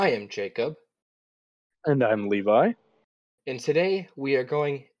I am Jacob, And I'm Levi. and today we are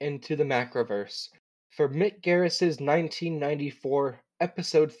going into the Macroverse for Mick Garris's 1994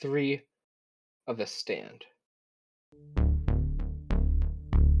 Episode 3 of The Stand.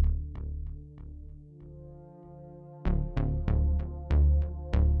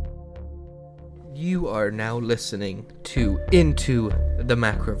 You are now listening to Into the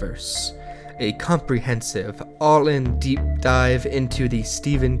Macroverse, a comprehensive, all-in deep dive into the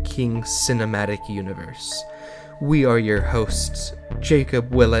Stephen King cinematic universe. We are your hosts,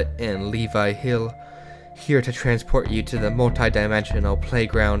 Jacob Willett and Levi Hill, here to transport you to the multi-dimensional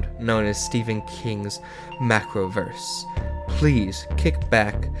playground known as Stephen King's Macroverse. Please kick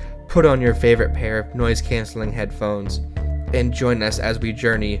back, put on your favorite pair of noise-canceling headphones, and join us as we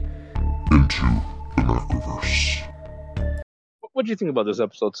journey into the Macroverse. What do you think about this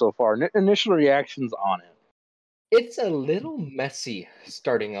episode so far? Initial reactions on it? It's a little messy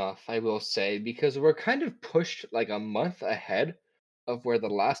starting off, I will say, because we're kind of pushed like a month ahead of where the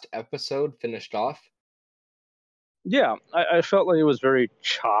last episode finished off. Yeah, I felt like it was very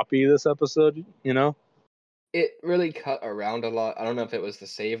choppy this episode, you know? It really cut around a lot. I don't know if it was to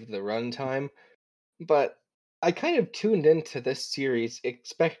save the runtime, but I kind of tuned into this series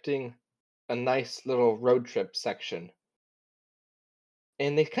expecting a nice little road trip section.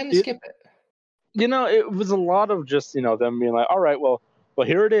 And they kind of skip it. It was a lot of just, them being like, all right, well,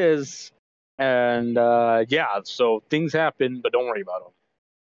 here it is. And, so things happen, but don't worry about them.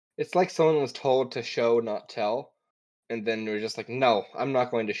 It's like someone was told to show, not tell. And then we're just like, no, I'm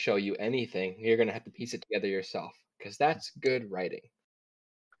not going to show you anything. You're going to have to piece it together yourself. Because that's good writing.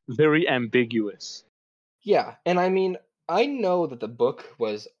 Very ambiguous. Yeah, and I mean, I know that the book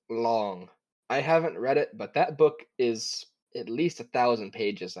was long. I haven't read it, but that book is at least 1,000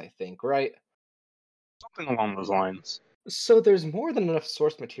 pages, I think, right? Something along those lines. So there's more than enough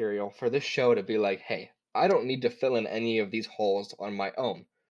source material for this show to be like, hey, I don't need to fill in any of these holes on my own.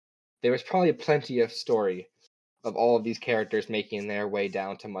 There was probably plenty of story of all of these characters making their way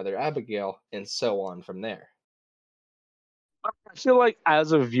down to Mother Abigail and so on from there. I feel like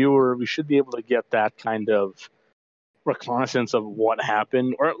as a viewer, we should be able to get that kind of reconnaissance of what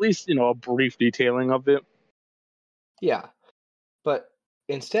happened, or at least, a brief detailing of it. Yeah, but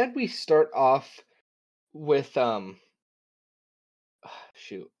instead we start off with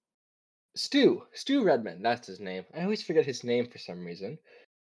Stu Redman, that's his name. I always forget his name for some reason.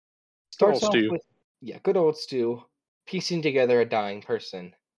 Starts off with good old Stu piecing together a dying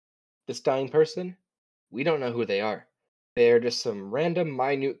person. This dying person, we don't know who they are. They're just some random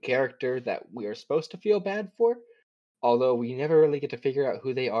minute character that we are supposed to feel bad for. Although we never really get to figure out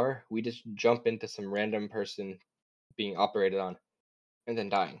who they are, we just jump into some random person being operated on and then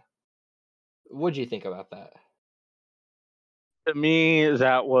dying. What do you think about that? To me,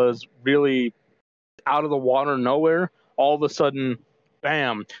 that was really out of the water, nowhere. All of a sudden,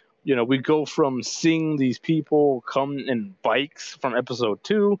 bam! We go from seeing these people come in bikes from episode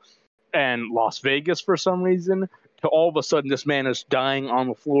 2 and Las Vegas for some reason, to all of a sudden this man is dying on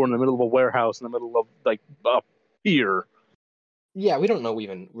the floor in the middle of a warehouse in the middle of like a pier. Yeah, we don't know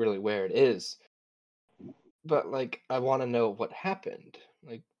even really where it is. But like, I want to know what happened.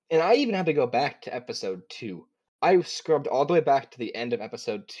 Like, and I even had to go back to episode 2. I scrubbed all the way back to the end of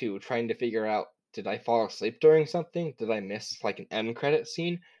episode 2 trying to figure out, did I fall asleep during something? Did I miss like an end credit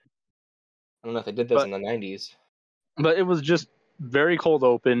scene? I don't know if they did this in the 90s. But it was just very cold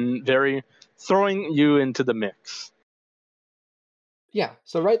open, very throwing you into the mix. Yeah,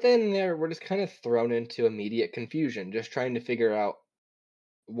 so right then and there, we're just kind of thrown into immediate confusion, just trying to figure out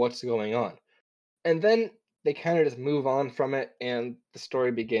what's going on. And then they kind of just move on from it, and the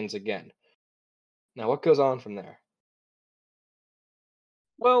story begins again. Now, what goes on from there?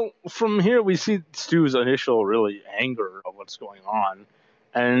 Well, from here we see Stu's initial really anger of what's going on,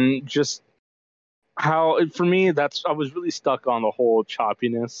 and just how, for me, I was really stuck on the whole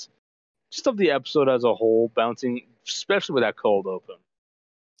choppiness, just of the episode as a whole, bouncing, especially with that cold open.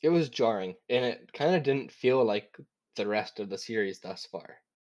 It was jarring, and it kind of didn't feel like the rest of the series thus far.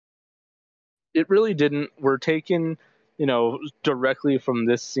 It really didn't. We're taken, directly from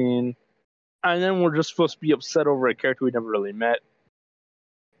this scene, and then we're just supposed to be upset over a character we never really met.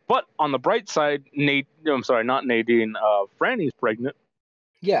 But on the bright side, not Nadine, Franny's pregnant.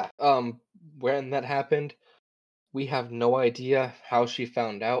 Yeah, when that happened, we have no idea how she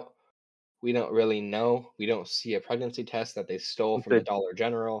found out. We don't really know. We don't see a pregnancy test that they stole from the Dollar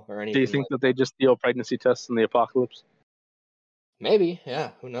General or anything. Do you think that they just steal pregnancy tests in the apocalypse? Maybe,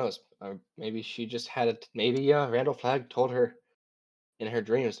 yeah, who knows? Or maybe she just had it. Maybe Randall Flagg told her in her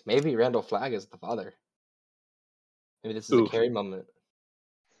dreams. Maybe Randall Flagg is the father. Maybe this is a Carrie moment.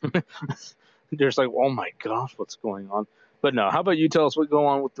 There's like, oh my gosh, what's going on? But no, how about you tell us what go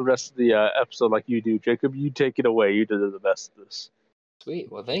on with the rest of the episode like you do, Jacob? You take it away. You did the best of this.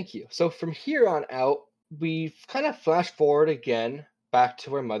 Sweet. Well, thank you. So from here on out, we kind of flash forward again back to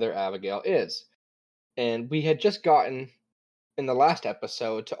where Mother Abigail is. And we had just gotten in the last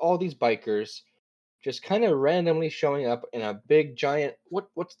episode to all these bikers just kind of randomly showing up in a big giant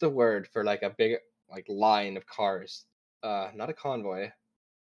what's the word for like a big like line of cars? Not a convoy.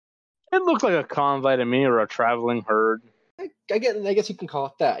 It looked like a convoy to me, or a traveling herd. I guess you can call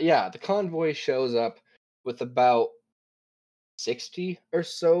it that. Yeah, the convoy shows up with about 60 or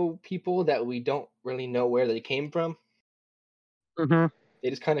so people that we don't really know where they came from. Mm-hmm. They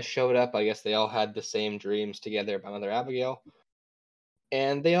just kind of showed up. I guess they all had the same dreams together about Mother Abigail.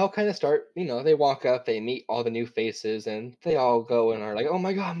 And they all kind of start, they walk up, they meet all the new faces, and they all go and are like, oh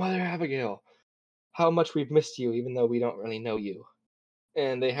my god, Mother Abigail, how much we've missed you, even though we don't really know you.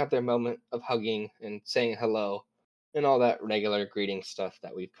 And they have their moment of hugging and saying hello and all that regular greeting stuff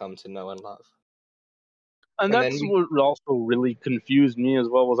that we've come to know and love. And And then that's what also really confused me as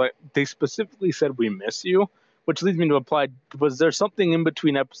well, was like they specifically said we miss you, which leads me to apply, was there something in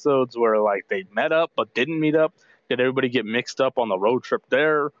between episodes where like they met up but didn't meet up? Did everybody get mixed up on the road trip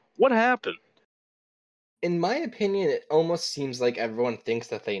there? What happened? in my opinion, it almost seems like everyone thinks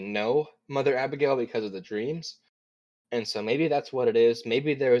that they know Mother Abigail because of the dreams. And so maybe that's what it is.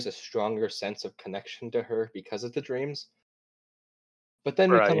 Maybe there is a stronger sense of connection to her because of the dreams. But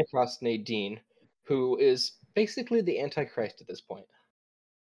then we come Right. across Nadine, who is basically the Antichrist at this point.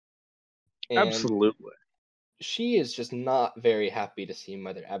 And Absolutely. she is just not very happy to see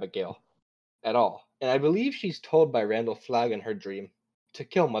Mother Abigail at all. And I believe she's told by Randall Flagg in her dream to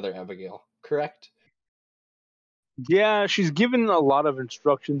kill Mother Abigail, correct? Yeah, she's given a lot of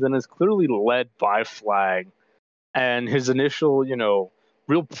instructions and is clearly led by Flagg, and his initial,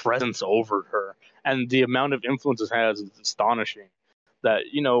 real presence over her and the amount of influence it has is astonishing. That,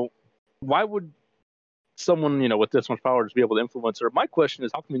 why would someone, with this much power just be able to influence her? My question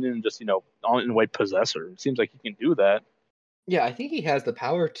is, how come he didn't just, in a way possess her? It seems like he can do that. Yeah, I think he has the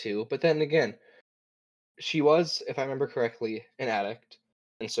power to, but then again, she was, if I remember correctly, an addict.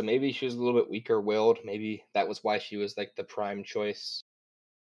 And so maybe she was a little bit weaker willed. Maybe that was why she was like the prime choice.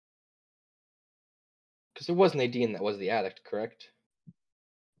 Because it was Nadine that was the addict, correct?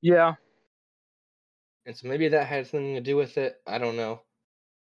 Yeah. And so maybe that had something to do with it. I don't know.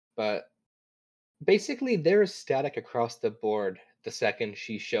 But basically, there is static across the board the second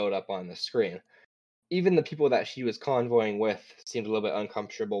she showed up on the screen. Even the people that she was convoying with seemed a little bit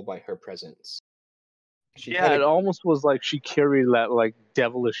uncomfortable by her presence. She Yeah, kind it of, almost was like she carried that, like,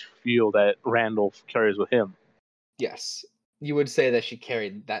 devilish feel that Randolph carries with him. yes, you would say that she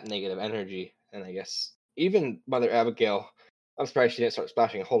carried that negative energy. And I guess even Mother Abigail, I'm surprised she didn't start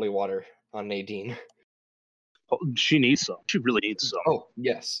splashing holy water on Nadine. Oh, she needs some. She really needs some. Oh,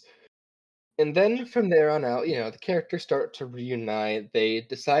 yes. And then from there on out, the characters start to reunite. They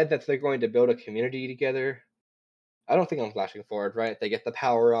decide that they're going to build a community together. I don't think I'm flashing forward, right? They get the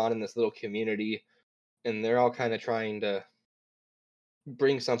power on in this little community, and they're all kind of trying to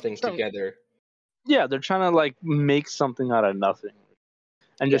bring something So, together. yeah, they're trying to, like, make something out of nothing.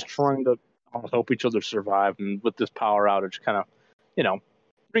 And just Yes. trying to help each other survive. And with this power outage, kind of,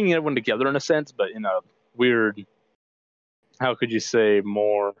 bringing everyone together in a sense, but in a weird, how could you say,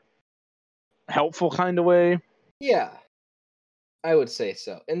 more helpful kind of way. Yeah, I would say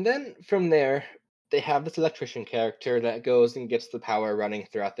so. And then from there, they have this electrician character that goes and gets the power running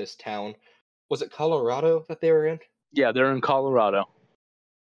throughout this town. Was it Colorado that they were in? Yeah, they're in Colorado.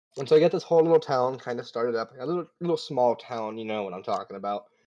 And so I get this whole little town kind of started up. A little small town, you know what I'm talking about.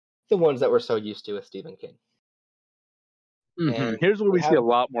 The ones that we're so used to with Stephen King. And Here's where they we see a have,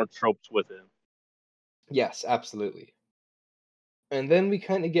 lot more tropes with him. yes, absolutely. And then we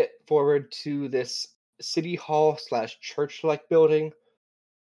kind of get forward to this city hall slash church like building.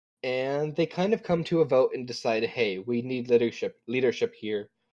 And they kind of come to a vote and decide, hey, we need leadership here.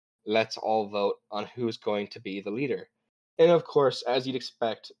 Let's all vote on who's going to be the leader. And of course, as you'd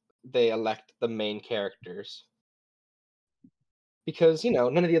expect, they elect the main characters. Because,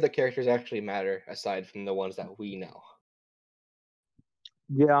 none of the other characters actually matter aside from the ones that we know.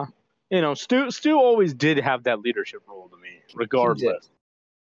 Yeah. Stu always did have that leadership role to me, He did. regardless.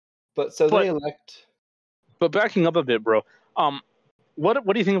 But so they But elect. but backing up a bit, bro. What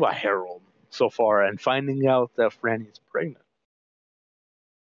do you think about Harold so far and finding out that Franny is pregnant?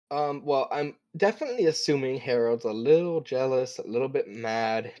 Well, I'm definitely assuming Harold's a little jealous, a little bit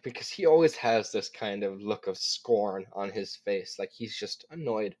mad, because he always has this kind of look of scorn on his face, like he's just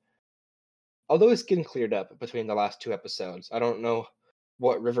annoyed. Although it's getting cleared up between the last two episodes. I don't know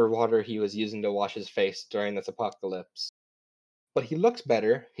what river water he was using to wash his face during this apocalypse. But he looks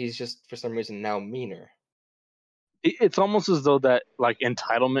better. He's just, for some reason, now meaner. It's almost as though that like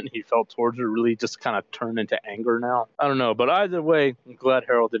entitlement he felt towards her really just kind of turned into anger now. I don't know, but either way, I'm glad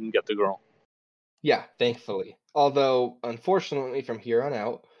Harold didn't get the girl. Yeah, thankfully. Although, unfortunately, from here on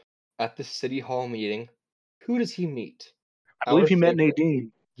out, at the city hall meeting, who does he meet? I believe he met favorite-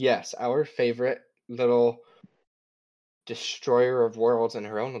 Nadine. Yes, our favorite little destroyer of worlds in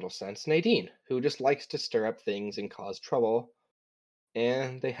her own little sense, Nadine, who just likes to stir up things and cause trouble.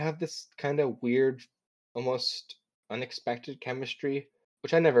 And they have this kind of weird, almost unexpected chemistry,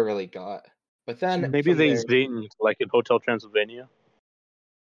 which I never really got. But then Maybe from they there, zinged like in Hotel Transylvania.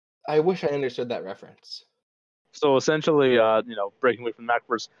 I wish I understood that reference. So essentially, breaking away from the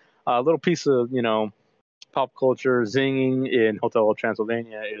Macverse, a little piece of pop culture zinging in Hotel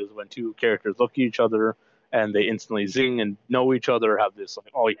Transylvania is when two characters look at each other and they instantly zing and know each other, have this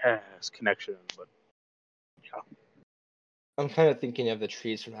like, oh yes, connection. But yeah, I'm kind of thinking of the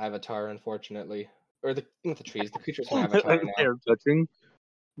trees from Avatar, unfortunately, or not the trees, the creatures from Avatar now. hair touching.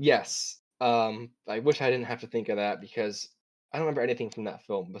 Yes. I wish I didn't have to think of that because I don't remember anything from that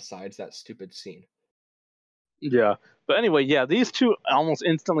film besides that stupid scene. Yeah, but anyway, yeah, these two almost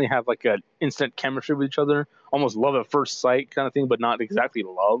instantly have like an instant chemistry with each other, almost love at first sight kind of thing, but not exactly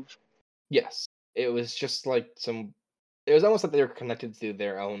love. Yes. It was just like it was almost like they were connected to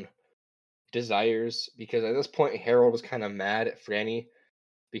their own desires because at this point Harold was kind of mad at Franny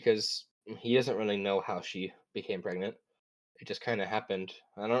because he doesn't really know how she became pregnant. It just kind of happened.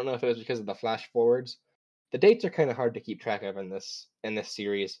 I don't know if it was because of the flash forwards. The dates are kind of hard to keep track of in this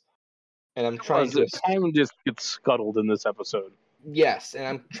series, and I'm trying to Time just gets scuttled in this episode. yes, and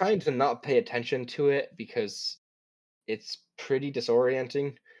I'm trying to not pay attention to it because it's pretty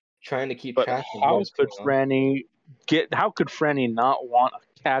disorienting. Trying to keep But track of what how is could going on. Franny not want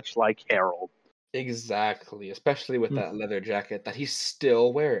a catch like Harold? Exactly, especially with that leather jacket that he's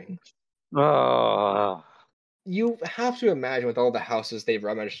still wearing. Uh, You have to imagine with all the houses they've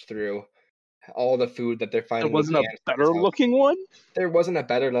rummaged through, all the food that they're there finding in wasn't a cans from his better house. looking one? There wasn't a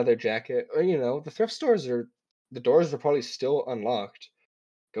better leather jacket, or the thrift stores the doors are probably still unlocked.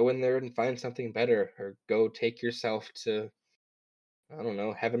 Go in there and find something better, or go take yourself to I don't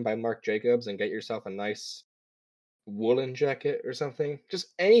know, Heaven by Marc Jacobs and get yourself a nice woolen jacket or something.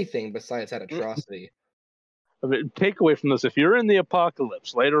 Just anything besides that atrocity. I mean, take away from this, if you're in the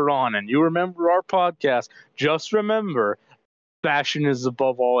apocalypse later on and you remember our podcast, just remember fashion is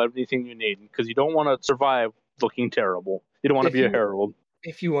above all everything you need because you don't want to survive looking terrible. You don't want to If be a you herald.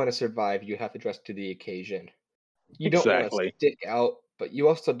 if you want to survive, you have to dress to the occasion. You don't want to Exactly. stick out, but you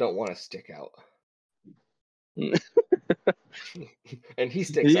also don't want to stick out. And he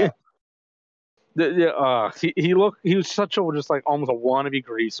sticks Yeah. out. He was such a just like almost a wannabe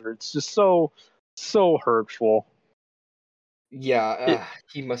greaser. It's just so hurtful. Yeah,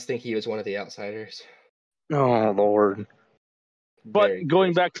 he must think he was one of the outsiders. Oh Lord. But Very going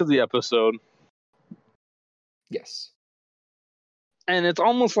crazy. back to the episode, Yes. and it's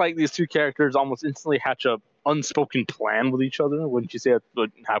almost like these two characters almost instantly hatch a unspoken plan with each other. Wouldn't you say that's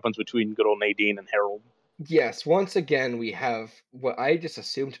what happens between good old Nadine and Harold? Yes, once again we have what I just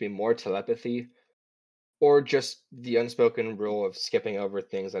assumed to be more telepathy, or just the unspoken rule of skipping over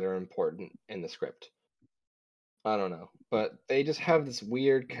things that are important in the script. I don't know. But they just have this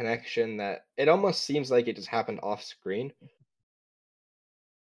weird connection that it almost seems like it just happened off screen.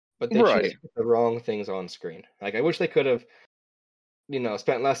 But they choose Right. to put the wrong things on screen. Like I wish they could have,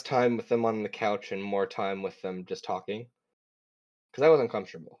 spent less time with them on the couch and more time with them just talking. Because I was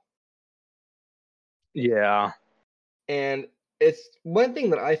uncomfortable. Yeah. And it's one thing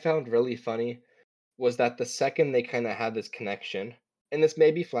that I found really funny was that the second they kind of had this connection, and this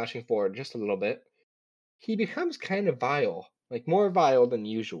may be flashing forward just a little bit, he becomes kind of vile, like more vile than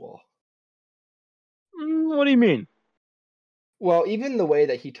usual. What do you mean? Well, even the way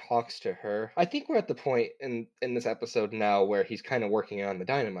that he talks to her, I think we're at the point in this episode now where he's kind of working on the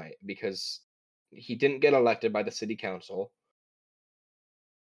dynamite because he didn't get elected by the city council,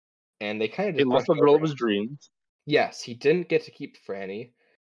 and they kind of He just lost brushed the girl over of him. his dreams. Yes, he didn't get to keep Franny.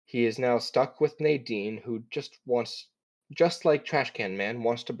 He is now stuck with Nadine, who just like Trash Can Man,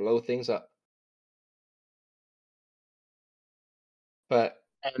 wants to blow things up. But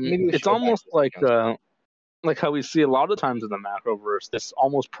And maybe we should it's go back to almost the city council. like how we see a lot of times in the Macroverse, this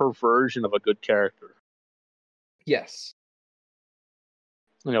almost perversion of a good character. Yes.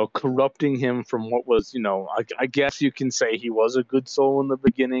 Corrupting him from what was, I guess you can say he was a good soul in the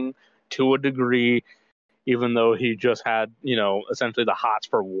beginning to a degree, even though he just had, essentially the hots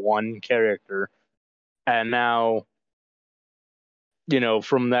for one character. And now,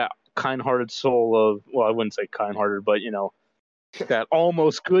 from that kind-hearted soul of, well, I wouldn't say kind-hearted, but that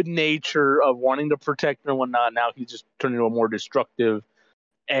almost good nature of wanting to protect and whatnot. Now he's just turned into a more destructive,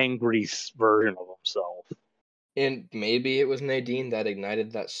 angry version of himself. And maybe it was Nadine that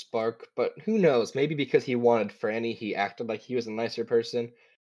ignited that spark, but who knows? Maybe because he wanted Franny, he acted like he was a nicer person,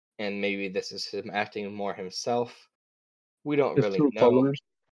 and maybe this is him acting more himself. We don't His really true know. colors.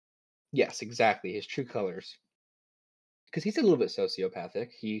 Yes, exactly, his true colors. Because he's a little bit sociopathic.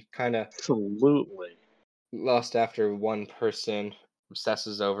 He kind of Absolutely. lost after one person,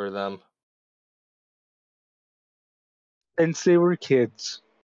 obsesses over them. And they were kids.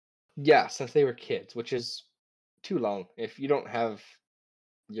 Yeah, since they were kids, which is too long. If you don't have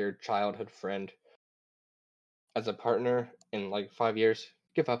your childhood friend as a partner in like 5 years,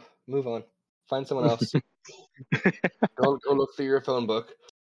 give up, move on, find someone else. Go look through your phone book.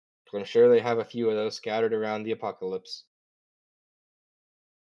 I'm sure they have a few of those scattered around the apocalypse.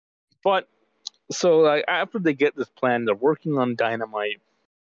 But so after they get this plan, they're working on dynamite.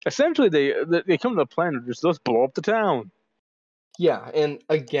 Essentially, they come to the plan of just let's blow up the town. Yeah, and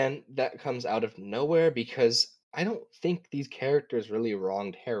again, that comes out of nowhere because I don't think these characters really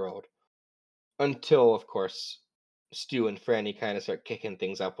wronged Harold. Until, of course, Stu and Franny kind of start kicking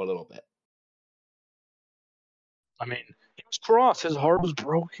things up a little bit. I mean, he was cross. His heart was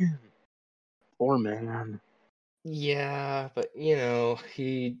broken. Poor man. Yeah, but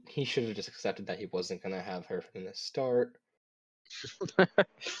he should have just accepted that he wasn't gonna have her from the start.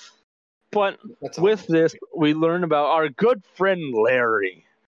 But That's with all. this, we learn about our good friend Larry.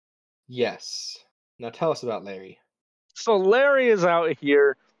 Yes. Now tell us about Larry. So Larry is out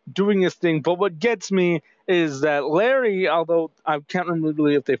here doing his thing, but what gets me is that Larry, although I can't remember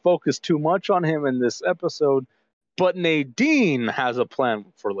really if they focus too much on him in this episode, but Nadine has a plan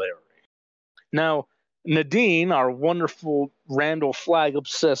for Larry. Now, Nadine, our wonderful Randall Flagg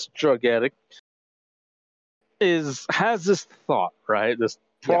obsessed drug addict, has this thought, right? This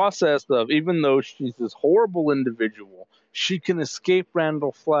process of, even though she's this horrible individual, she can escape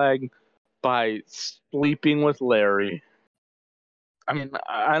Randall Flagg by sleeping with Larry. I mean,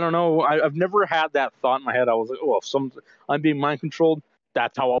 I don't know. I've never had that thought in my head. I was like, oh, if I'm being mind controlled,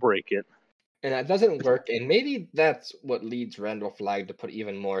 that's how I'll break it. And that doesn't work, and maybe that's what leads Randall Flagg to put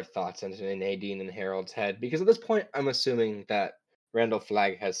even more thoughts into Nadine and Harold's head, because at this point, I'm assuming that Randall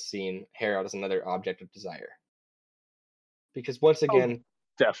Flagg has seen Harold as another object of desire. Because once again,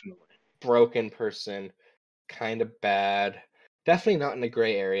 definitely broken person, kind of bad, definitely not in the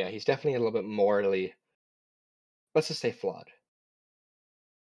gray area. He's definitely a little bit morally, let's just say, flawed.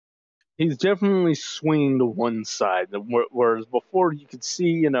 He's definitely swinging to one side, whereas before you could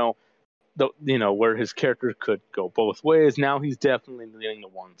see, where his character could go both ways. Now he's definitely leaning to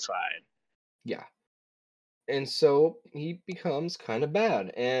one side. Yeah. And so he becomes kind of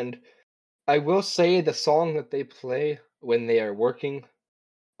bad. And I will say the song that they play when they are working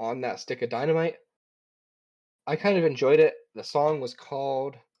on that stick of dynamite, I kind of enjoyed it. The song was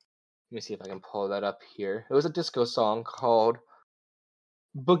called, let me see if I can pull that up here. It was a disco song called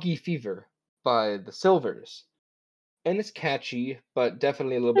Boogie Fever by the Silvers. And it's catchy, but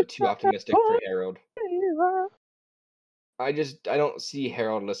definitely a little bit too optimistic for Harold. I don't see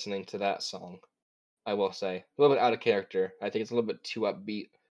Harold listening to that song, I will say. A little bit out of character. I think it's a little bit too upbeat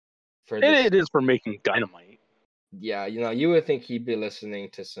for this. It is for making dynamite. Yeah, you would think he'd be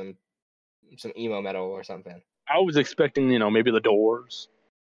listening to some emo metal or something. I was expecting, maybe the Doors.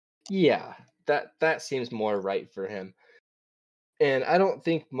 Yeah, that seems more right for him. And I don't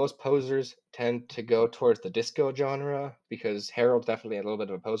think most posers tend to go towards the disco genre, because Harold's definitely a little bit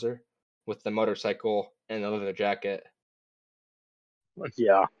of a poser with the motorcycle and the leather jacket.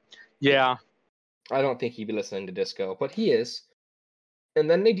 Yeah. I don't think he'd be listening to disco, but he is. And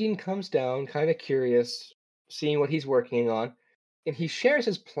then Nadine comes down, kind of curious, seeing what he's working on, and he shares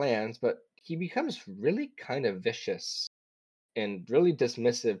his plans, but he becomes really kind of vicious and really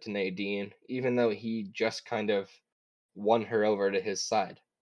dismissive to Nadine, even though he just kind of won her over to his side.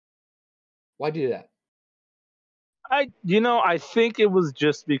 Why do that? I think it was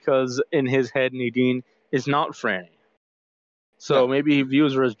just because in his head Nadine is not Franny. So maybe he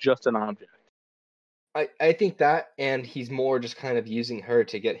views her as just an object. I think that, and he's more just kind of using her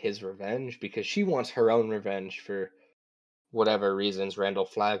to get his revenge, because she wants her own revenge for whatever reasons Randall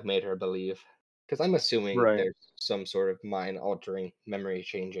Flagg made her believe. Because I'm assuming there's some sort of mind-altering,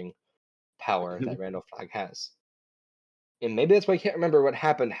 memory-changing power that Randall Flagg has. And maybe that's why I can't remember what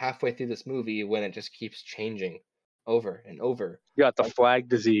happened halfway through this movie when it just keeps changing over and over. You got the Flagg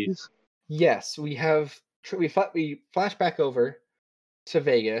disease. Yes, we flash back over to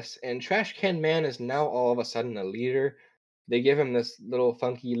Vegas, and Trash Can Man is now all of a sudden a leader, They give him this little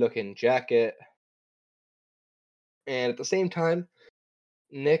funky looking jacket. And at the same time,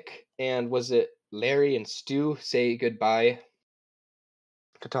 Nick and was it Larry and Stu say goodbye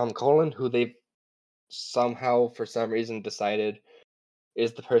to Tom Cullen, who they've somehow, for some reason, decided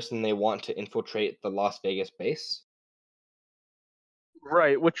is the person they want to infiltrate the Las Vegas base.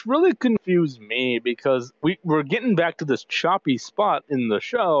 Right, which really confused me because we're getting back to this choppy spot in the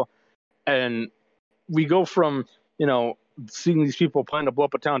show, and we go from, seeing these people planning to blow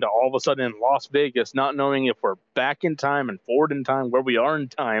up a town to all of a sudden in Las Vegas, not knowing if we're back in time and forward in time, where we are in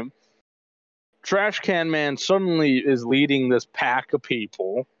time. Trash Can Man suddenly is leading this pack of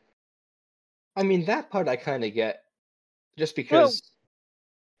people. I mean, that part I kind of get, just because... Well,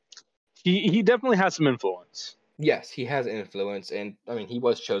 he definitely has some influence. Yes, he has influence, and, I mean, he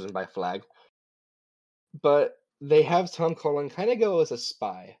was chosen by Flagg. But they have Tom Cullen kind of go as a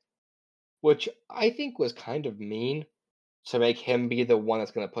spy, which I think was kind of mean, to make him be the one that's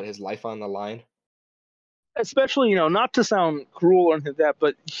going to put his life on the line. Especially, not to sound cruel or anything like that,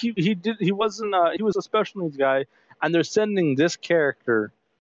 but he was a special needs guy, and they're sending this character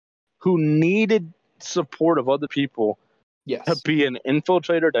who needed support of other people Yes. to be an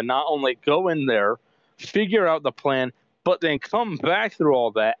infiltrator, to not only go in there, figure out the plan, but then come back through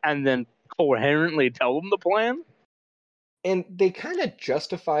all that and then coherently tell them the plan. And they kind of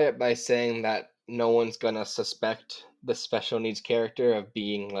justify it by saying that no one's going to suspect the special needs character of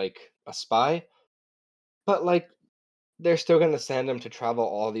being, like, a spy. But, like, they're still going to send him to travel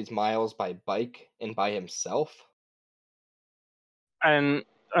all these miles by bike and by himself. And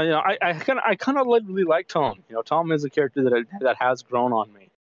I kind of really like Tom. Tom is a character that has grown on me.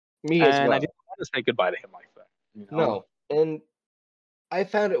 Me as well. I didn't want to say goodbye to him like that. No, and I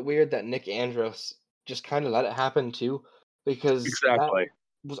found it weird that Nick Andros just kind of let it happen too, because Exactly.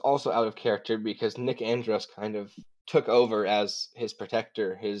 that was also out of character, because Nick Andros kind of took over as his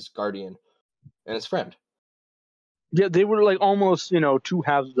protector, his guardian, and his friend. Yeah, they were like almost, two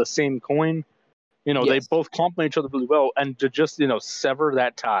halves of the same coin. They Yes. both complement each other really well, and to just, sever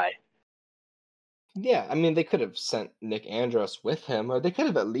that tie. Yeah, I mean, they could have sent Nick Andros with him, or they could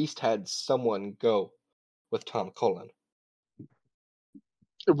have at least had someone go with Tom Cullen.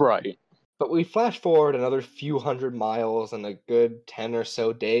 Right. But we flash forward another few hundred miles and a good 10 or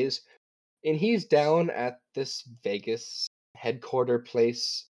so days, and he's down at this Vegas headquarter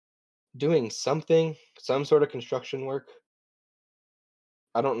place doing something, some sort of construction work.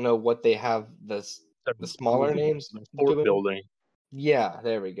 I don't know what they have the smaller names Fort doing. building. Yeah,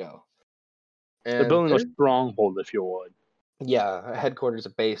 there we go. They're And building a stronghold, if you would. yeah, a headquarters, a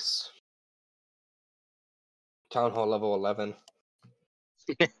base. Town Hall level 11.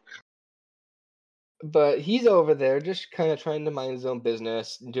 But he's over there just kind of trying to mind his own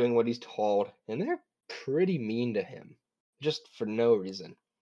business, doing what he's told, and they're pretty mean to him, just for no reason.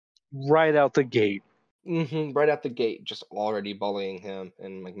 Right out the gate. Right out the gate, just already bullying him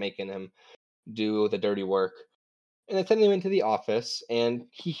and like making him do the dirty work. And they send him into the office, and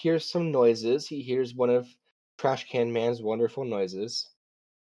he hears some noises. He hears one of Trash Can Man's wonderful noises,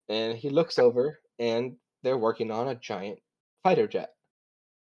 and he looks over, and they're working on a giant fighter jet,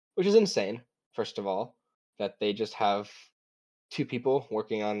 which is insane. First of all, that they just have two people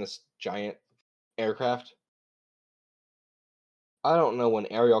working on this giant aircraft. I don't know when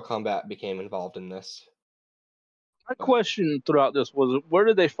aerial combat became involved in this. My question throughout this was, where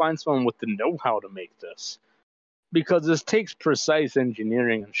did they find someone with the know-how to make this? Because this takes precise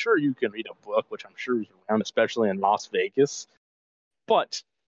engineering. I'm sure you can read a book, which I'm sure is around, especially in Las Vegas. But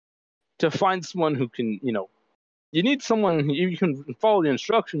to find someone who can, you need someone you can follow the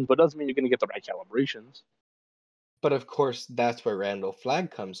instructions, but doesn't mean you're going to get the right calibrations. But of course, that's where Randall Flagg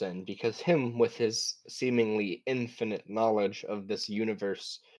comes in, because him, with his seemingly infinite knowledge of this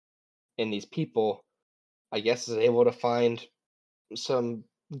universe and these people, I guess is able to find some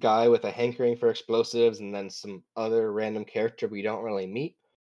guy with a hankering for explosives and then some other random character we don't really meet.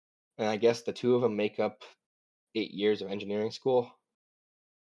 And I guess the two of them make up 8 years of engineering school.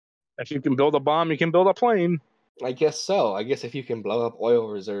 If you can build a bomb, you can build a plane. I guess so. I guess if you can blow up oil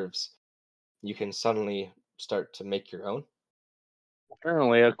reserves, you can suddenly start to make your own.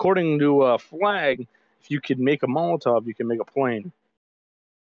 Apparently, according to Flagg, if you can make a Molotov, you can make a plane.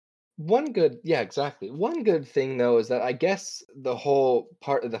 One good thing though is that I guess the whole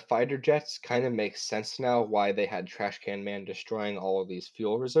part of the fighter jets kind of makes sense now why they had Trash Can Man destroying all of these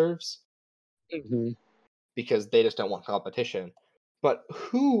fuel reserves, because they just don't want competition. But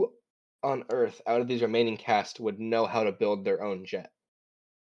who on earth out of these remaining cast would know how to build their own jet?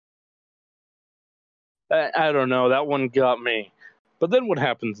 I don't know. That one got me. But then what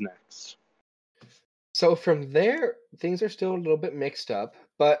happens next? So from there, things are still a little bit mixed up,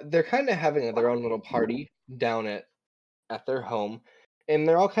 but they're kind of having their own little party down at their home, and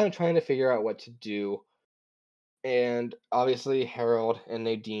they're all kind of trying to figure out what to do. And obviously, Harold and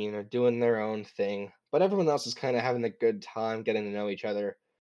Nadine are doing their own thing, but everyone else is kind of having a good time getting to know each other.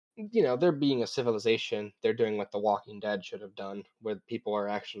 They're being a civilization. They're doing what The Walking Dead should have done, where people are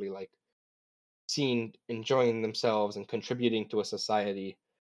actually like seen enjoying themselves and contributing to a society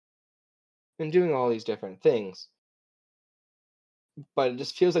and doing all these different things. But it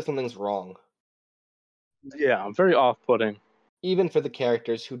just feels like something's wrong, Yeah, very off-putting. even for the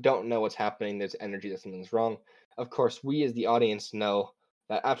characters who don't know what's happening. There's energy that something's wrong. Of course, we as the audience know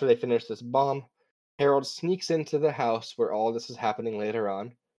that after they finish this bomb, Harold sneaks into the house where all this is happening later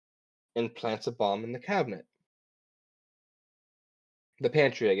on and plants a bomb in the cabinet. The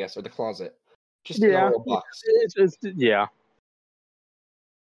pantry, I guess, or the closet. Just in a Yeah, little box. yeah.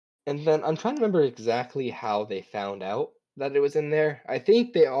 And then I'm trying to remember exactly how they found out that it was in there. I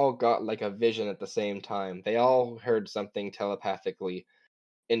think they all got like a vision at the same time. They all heard something telepathically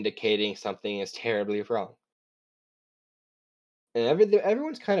indicating something is terribly wrong. And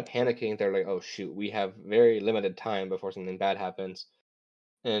everyone's kind of panicking. They're like, oh shoot, we have very limited time before something bad happens.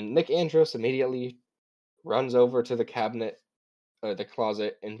 And Nick Andros immediately runs over to the cabinet, or the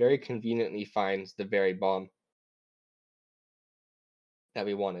closet, and very conveniently finds the very bomb that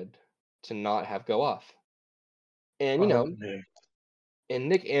we wanted to not have go off. And Oh, Nick. and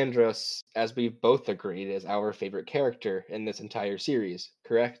Nick Andros, as we've both agreed, is our favorite character in this entire series,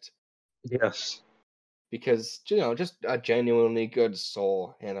 correct? Yes. Because, just a genuinely good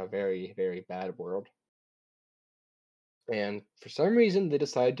soul in a very, very bad world. And for some reason, they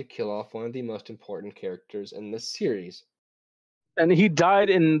decided to kill off one of the most important characters in this series. And he died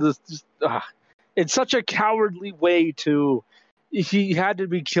in this. It's such a cowardly way to. He had to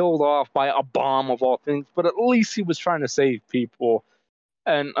be killed off by a bomb of all things, but at least he was trying to save people.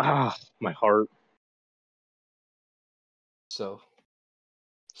 And my heart. So,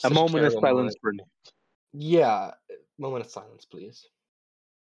 A such a moment of terrible silence moment. for Nick. Yeah, moment of silence, please.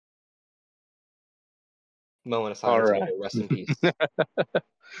 Moment of All silence, right. okay, rest in peace.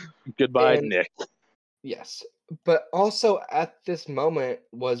 Goodbye, And Nick. yes, but also at this moment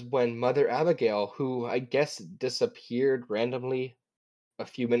was when Mother Abigail, who I guess disappeared randomly a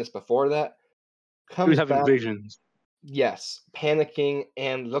few minutes before that, He was comes having back, visions. yes, panicking,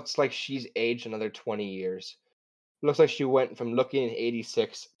 and looks like she's aged another 20 years. Looks like she went from looking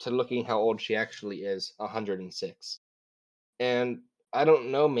 86 to looking how old she actually is, 106. And I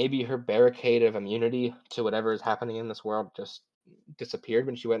don't know, maybe her barricade of immunity to whatever is happening in this world just disappeared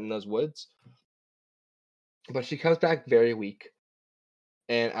when she went in those woods. But she comes back very weak.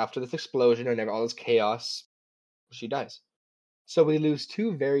 And after this explosion and all this chaos, she dies. So we lose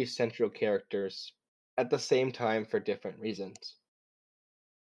two very central characters at the same time for different reasons.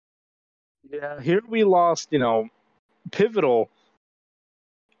 Yeah, here we lost, pivotal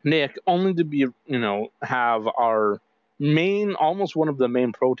Nick, only to be, have our main, almost one of the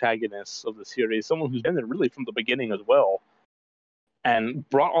main protagonists of the series, someone who's been there really from the beginning as well, and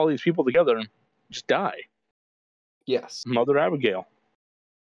brought all these people together, just die. Yes. Mother Abigail.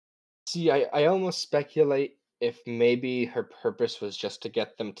 See, I almost speculate if maybe her purpose was just to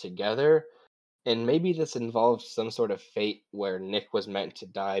get them together, and maybe this involves some sort of fate where Nick was meant to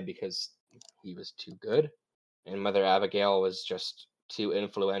die because he was too good, and Mother Abigail was just too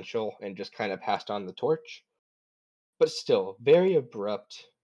influential and just kind of passed on the torch. But still, very abrupt,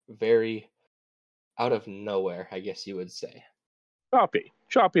 very out of nowhere, I guess you would say.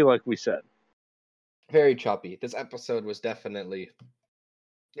 Choppy, like we said. Very choppy. This episode was definitely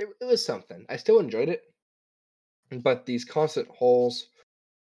it was something. I still enjoyed it, but these constant holes,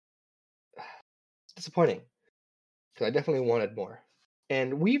 it's disappointing because I definitely wanted more.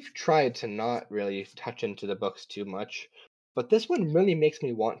 And we've tried to not really touch into the books too much, but this one really makes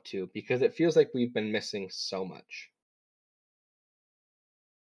me want to because it feels like we've been missing so much.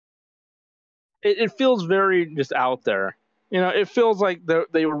 It feels very just out there. It feels like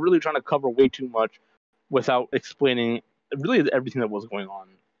they were really trying to cover way too much without explaining really everything that was going on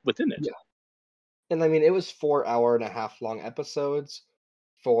within it. Yeah. And I mean, it was 4 hour and a half long episodes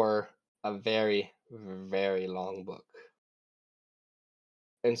for a very, very long book.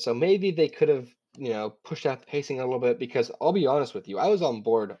 And so maybe they could have, pushed out the pacing a little bit because I'll be honest with you, I was on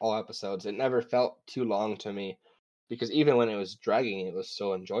board all episodes. It never felt too long to me because even when it was dragging, it was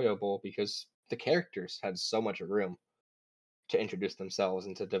so enjoyable because the characters had so much room to introduce themselves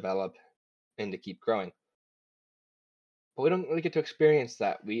and to develop and to keep growing. But we don't really get to experience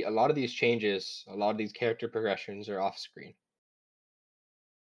that. A lot of these changes, a lot of these character progressions are off screen.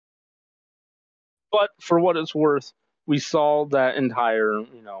 But for what it's worth, we saw that entire,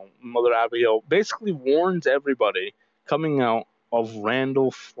 Mother Abigail basically warns everybody coming out of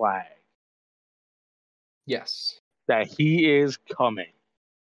Randall Flagg Yes. that he is coming.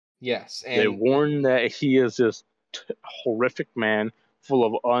 Yes. They And warn that he is this horrific man full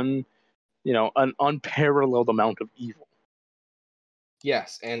of an unparalleled amount of evil.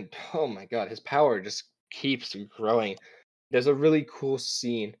 yes. And oh my God, his power just keeps growing. There's a really cool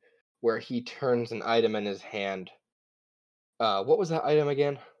scene where he turns an item in his hand. What was that item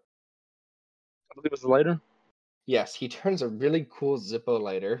again? I believe it was the lighter. Yes, he turns a really cool Zippo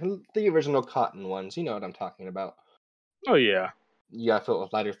lighter. The original cotton ones. You know what I'm talking about. Oh yeah. You gotta fill it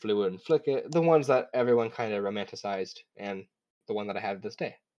with lighter fluid and flick it. The ones that everyone kind of romanticized, and the one that I have this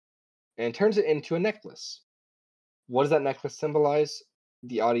day. And turns it into a necklace. What does that necklace symbolize?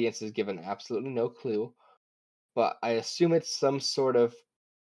 The audience is given absolutely no clue, but I assume it's some sort of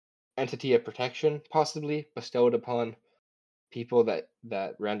entity of protection, possibly bestowed upon people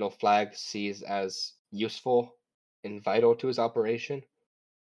that Randall Flagg sees as useful and vital to his operation.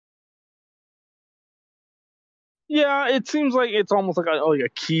 Yeah, it seems like it's almost like a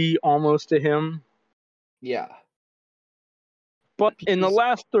key almost to him. Yeah. But in the Because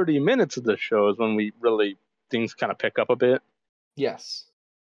last 30 minutes of the show is when things kind of pick up a bit. yes.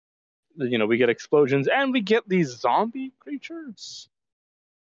 We get explosions and we get these zombie creatures.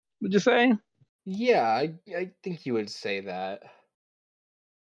 Would you say? Yeah, I think you would say that.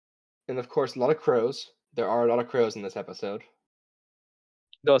 And of course, a lot of crows. There are a lot of crows in this episode.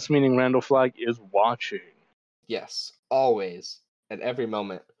 Thus meaning Randall Flagg is watching. Yes, always, at every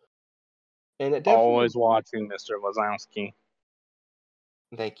moment. And it definitely. Always watching, Mr. Wazowski.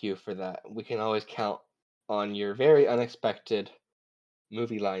 Thank you for that. We can always count on your very unexpected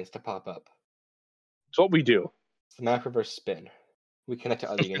movie lines to pop up. It's what we do. It's the Macroverse spin. We connect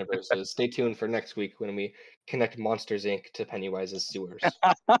to other universes. Stay tuned for next week when we connect Monsters Inc. to Pennywise's sewers.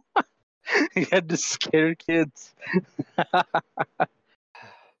 You had to scare kids.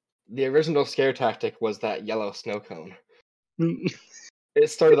 The original scare tactic was that yellow snow cone. It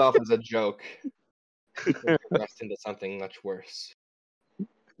started off as a joke, and progressed into something much worse.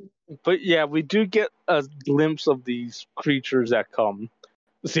 But yeah, we do get a glimpse of these creatures that come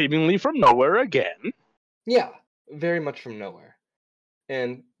seemingly from nowhere again. Yeah, very much from nowhere.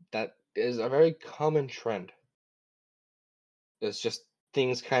 And that is a very common trend. It's just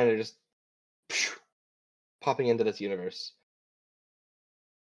things kind of just popping into this universe.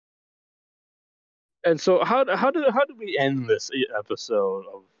 And so how did we end this episode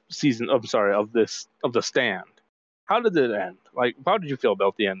of of the stand? How did it end? Like, how did you feel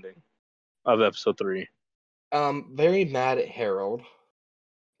about the ending of episode 3? Very mad at Harold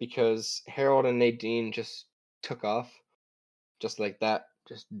because Harold and Nadine just took off just like that,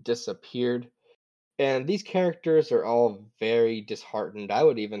 just disappeared. And these characters are all very disheartened. I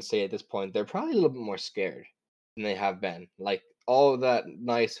would even say at this point they're probably a little bit more scared than they have been. Like all of that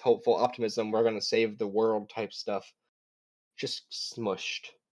nice, hopeful optimism, we're gonna save the world type stuff, just smushed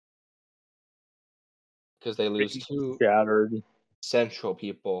because they lose two Shattered. central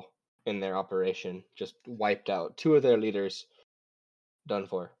people in their operation, just wiped out. Two of their leaders done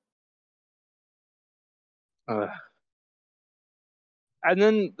for. And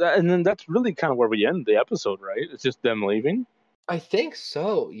then that's really kind of where we end the episode, right? It's just them leaving. I think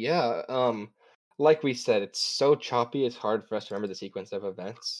so, yeah. Like we said, it's so choppy, it's hard for us to remember the sequence of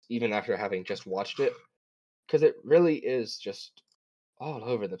events, even after having just watched it. Because it really is just all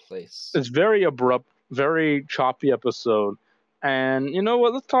over the place. It's very abrupt, very choppy episode. And you know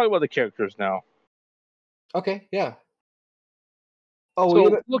what? Let's talk about the characters now. Okay, yeah. Oh,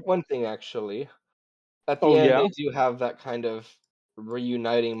 So look, one thing actually. At the oh end, yeah, they do have that kind of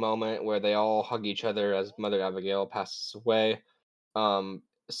reuniting moment where they all hug each other as Mother Abigail passes away.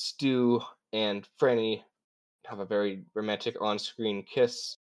 Stu and Franny have a very romantic on-screen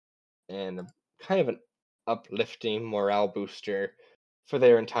kiss and kind of an uplifting morale booster for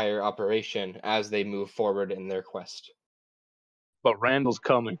their entire operation as they move forward in their quest. but Randall's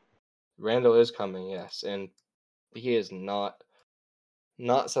coming. Randall is coming, yes, and he is not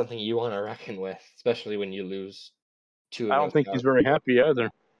something you want to reckon with, especially when you lose two I of don't those think guys. he's very happy either.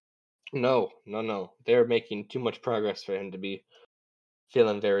 No. They're making too much progress for him to be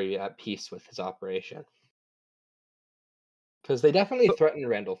feeling very at peace with his operation. Because they definitely threatened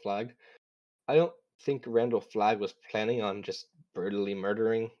Randall Flagg. I don't think Randall Flagg was planning on just brutally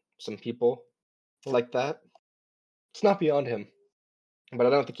murdering some people like that. It's not beyond him. But I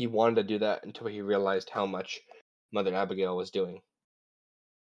don't think he wanted to do that until he realized how much Mother Abigail was doing.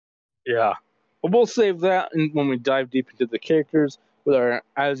 Yeah. But we'll save that when we dive deep into the characters with our,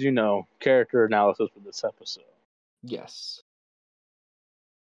 as you know, character analysis for this episode. Yes.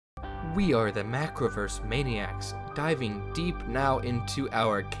 We are the Macroverse Maniacs, diving deep now into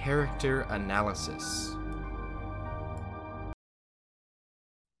our character analysis.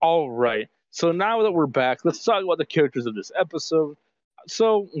 All right. So now that we're back, let's talk about the characters of this episode.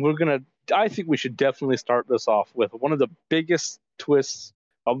 So I think we should definitely start this off with one of the biggest twists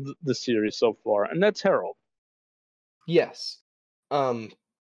of the series so far, and that's Harold. Yes.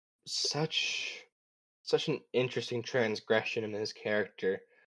 Such an interesting transgression in his character,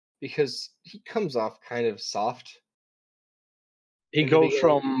 because he comes off kind of soft He in the goes beginning.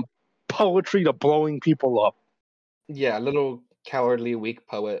 from poetry to blowing people up. Yeah, little cowardly, weak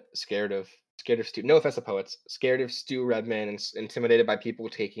poet, scared of Stu. No offense to poets, scared of Stu Redman and intimidated by people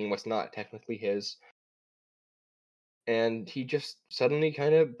taking what's not technically his. And he just suddenly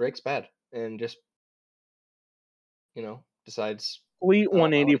kind of breaks bad and just, decides. Complete I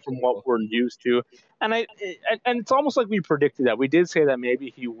 180 want to from kill what people. we're used to, and it's almost like we predicted that. We did say that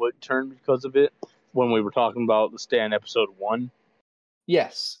maybe he would turn because of it when we were talking about the stand episode 1.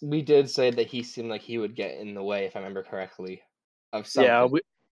 Yes, we did say that he seemed like he would get in the way, if I remember correctly, of Yeah, something.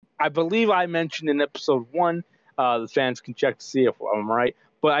 I believe I mentioned in episode 1. The fans can check to see if I'm right,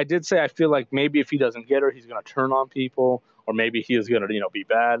 but I did say I feel like maybe if he doesn't get her, he's going to turn on people, or maybe he is going to be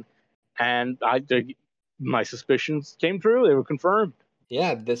bad. And my suspicions came true; they were confirmed.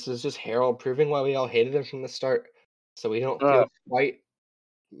 Yeah, this is just Harold proving why we all hated him from the start. So we don't Uh, feel quite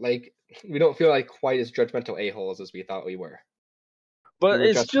like quite as judgmental a-holes as we thought we were. We But were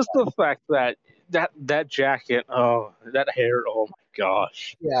it's just just the fact that jacket, oh, that hair, oh my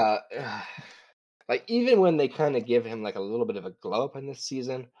gosh. yeah, like even when they kind of give him like a little bit of a glow up in this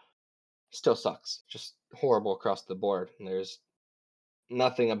season, still sucks. Just horrible across the board. And there's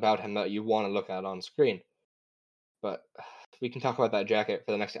nothing about him that you want to look at on screen. But we can talk about that jacket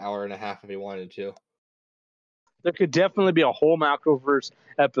for the next hour and a half if we wanted to. There could definitely be a whole Macroverse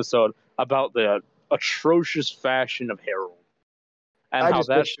episode about the atrocious fashion of Harold and I how just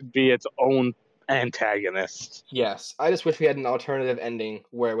that wish should be its own antagonist. Yes, I just wish we had an alternative ending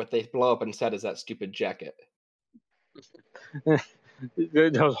where what they blow up instead is that stupid jacket.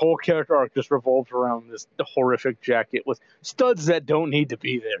 His whole character arc just revolves around this horrific jacket with studs that don't need to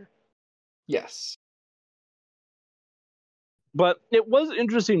be there. Yes. But it was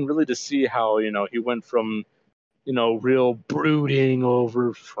interesting, really, to see how he went from real brooding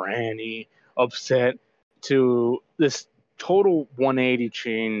over Franny, upset, to this total 180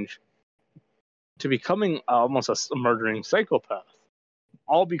 change to becoming almost a murdering psychopath.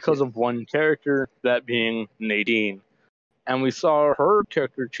 All because Yes. of one character, that being Nadine. And we saw her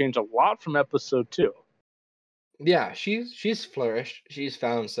character change a lot from episode 2. Yeah, she's flourished. She's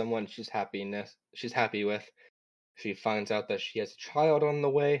found someone she's happy with. She finds out that she has a child on the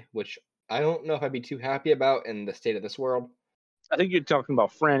way, which I don't know if I'd be too happy about in the state of this world. I think you're talking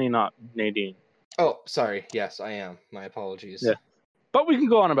about Franny, not Nadine. Oh, sorry. Yes, I am. My apologies. Yeah. But we can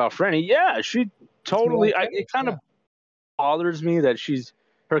go on about Franny. Yeah, she totally. It kind of bothers me that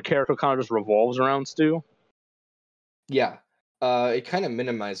her character kind of just revolves around Stu. Yeah. It kind of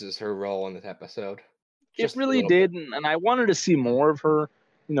minimizes her role in this episode. It Just a really little bit. did, and I wanted to see more of her.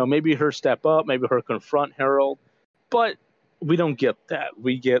 Maybe her step up, maybe her confront Harold, but we don't get that.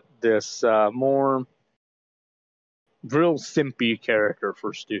 We get this more real simpy character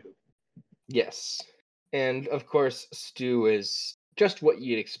for Stu. Yes. And of course, Stu is just what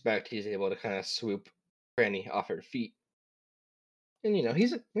you'd expect. He's able to kind of swoop Franny off her feet. And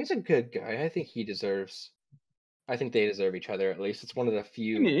he's a good guy. I think they deserve each other at least. It's one of the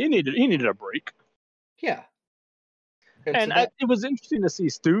few. He needed a break. Yeah. And And it was interesting to see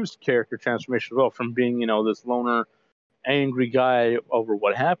Stu's character transformation as well, from being, this loner, angry guy over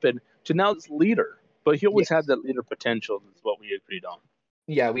what happened to now this leader. But he always had yes. that leader potential, is what we agreed on.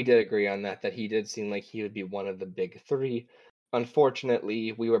 Yeah, we did agree on that he did seem like he would be one of the big three.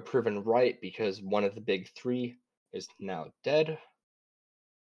 Unfortunately, we were proven right because one of the big three is now dead.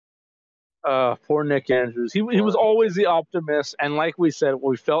 Poor Nick Andrews. He was always the optimist, and like we said,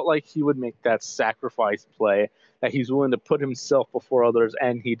 we felt like he would make that sacrifice play, that he's willing to put himself before others,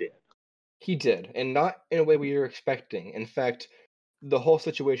 and he did. He did, and not in a way we were expecting. In fact, the whole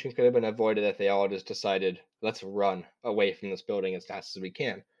situation could have been avoided if they all just decided, let's run away from this building as fast as we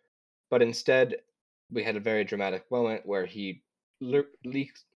can. But instead, we had a very dramatic moment where he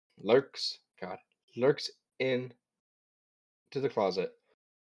lurks in to the closet,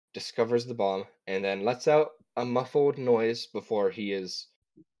 discovers the bomb, and then lets out a muffled noise before he is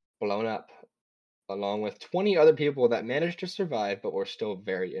blown up, along with 20 other people that managed to survive but were still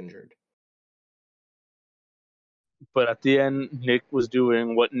very injured. But at the end, Nick was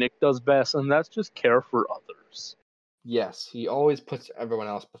doing what Nick does best, and that's just care for others. Yes, he always puts everyone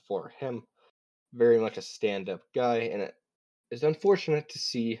else before him. Very much a stand-up guy, and it is unfortunate to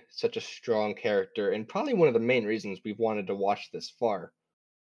see such a strong character, and probably one of the main reasons we've wanted to watch this far,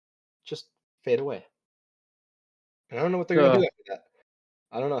 just fade away. And I don't know what they're going to Uh, do after that.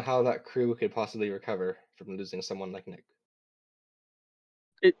 I don't know how that crew could possibly recover from losing someone like Nick.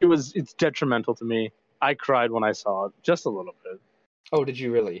 it's detrimental to me. I cried when I saw it, just a little bit. Oh, did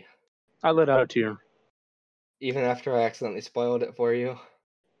you really? I let out a tear. Even after I accidentally spoiled it for you?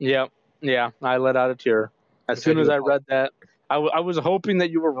 Yeah, I let out a tear. As Which I soon as do I read that, I was hoping that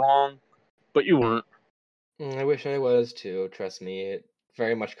you were wrong, but you weren't. I wish I was too, trust me. It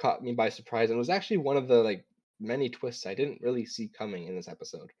very much caught me by surprise, and was actually one of the many twists I didn't really see coming in this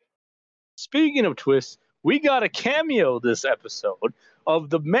episode. Speaking of twists, we got a cameo this episode of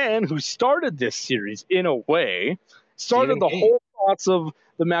the man who started this series in a way, started Stephen the King. whole thoughts of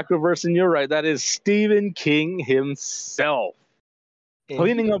the Macroverse, and you're right, that is Stephen King himself. And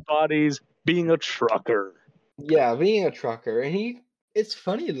Cleaning up bodies, being a trucker. yeah, being a trucker, and it's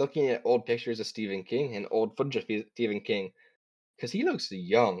funny looking at old pictures of Stephen King and old footage of Stephen King, because he looks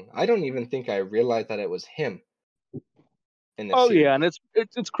young. I don't even think I realized that it was him in this Oh series. yeah, and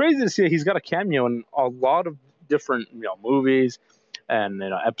it's crazy to see he's got a cameo in a lot of different movies and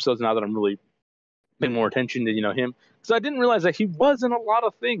episodes. Now that I'm really paying more attention to him, because I didn't realize that he was in a lot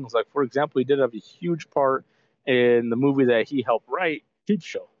of things. Like for example, he did have a huge part in the movie that he helped write, Peep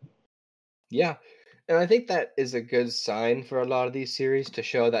Show. Yeah, and I think that is a good sign for a lot of these series to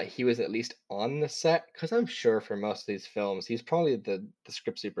show that he was at least on the set, because I'm sure for most of these films, he's probably the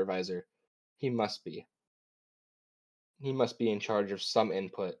script supervisor. He must be. He must be in charge of some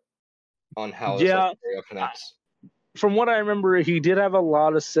input on how this whole Yeah, scenario connects. from what I remember, he did have a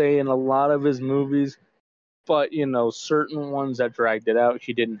lot of say in a lot of his movies, but certain ones that dragged it out,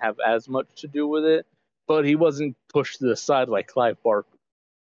 he didn't have as much to do with it. But he wasn't pushed to the side like Clive Barker.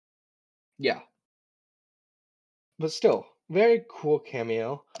 Yeah. But still, very cool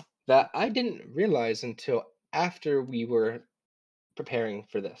cameo that I didn't realize until after we were preparing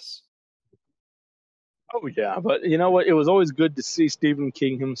for this. Oh yeah, but you know what? It was always good to see Stephen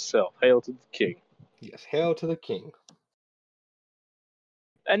King himself. Hail to the king. Yes, hail to the king.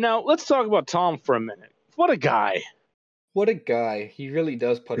 And now let's talk about Tom for a minute. What a guy. What a guy. He really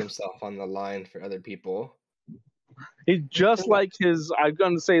does put himself on the line for other people. He's just like I'm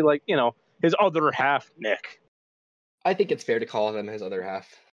going to say, his other half, Nick. I think it's fair to call him his other half,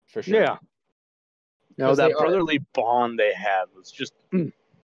 for sure. Yeah. That brotherly bond they had was just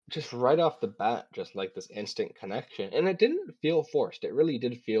right off the bat, just like this instant connection. And it didn't feel forced. It really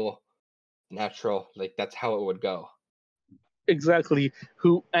did feel natural. Like that's how it would go. exactly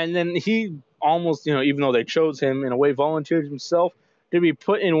and then he almost, even though they chose him, in a way volunteered himself to be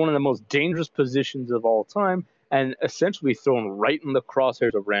put in one of the most dangerous positions of all time and essentially thrown right in the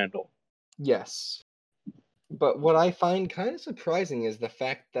crosshairs of Randall. Yes. But what I find kind of surprising is the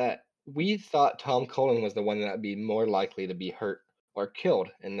fact that we thought Tom Cullen was the one that would be more likely to be hurt or killed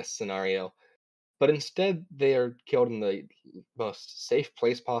in this scenario. But instead, they are killed in the most safe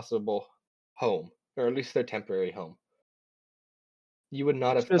place possible, home, or at least their temporary home. You would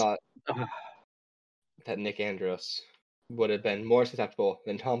not have thought that Nick Andros would have been more susceptible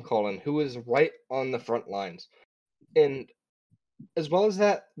than Tom Cullen, who was right on the front lines. And as well as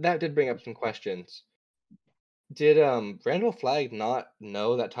that did bring up some questions. Did Randall Flagg not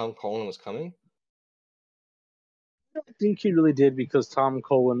know that Tom Cullen was coming? I don't think he really did, because Tom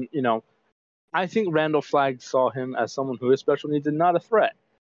Cullen, I think Randall Flagg saw him as someone who has special needs and not a threat.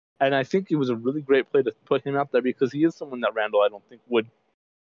 And I think it was a really great play to put him out there, because he is someone that Randall, I don't think, would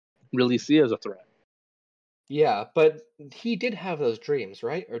really see as a threat. Yeah, but he did have those dreams,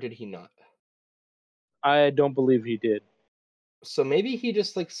 right? Or did he not? I don't believe he did. So maybe he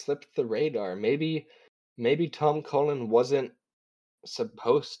just slipped the radar. Maybe Tom Cullen wasn't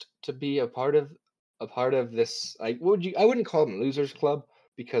supposed to be a part of this. I wouldn't call them losers club,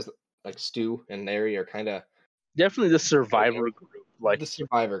 because Stu and Larry are kind of Definitely the survivor group. the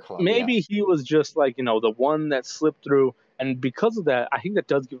survivor club. Maybe he was just the one that slipped through, and because of that, I think that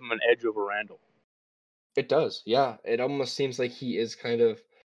does give him an edge over Randall. It does, yeah. It almost seems like he is kind of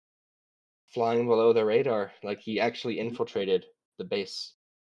flying below the radar, like he actually infiltrated the base.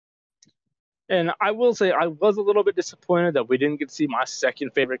 And I will say, I was a little bit disappointed that we didn't get to see my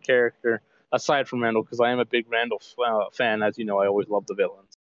second favorite character aside from Randall, because I am a big Randall fan. As you know, I always love the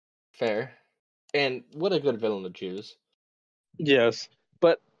villains. Fair. And what a good villain to choose. Yes,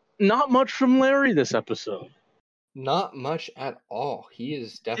 but not much from Larry this episode. Not much at all. He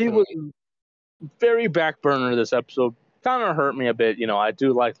is definitely... He was very back burner this episode. Kind of hurt me a bit. I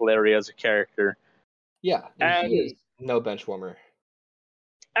do like Larry as a character. Yeah, And he is No bench warmer.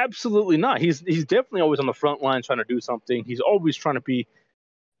 Absolutely not. He's definitely always on the front line trying to do something. He's always trying to be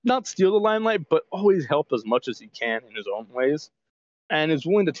not steal the limelight, but always help as much as he can in his own ways, and is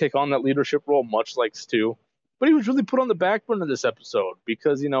willing to take on that leadership role, much like Stu. But he was really put on the back burner this episode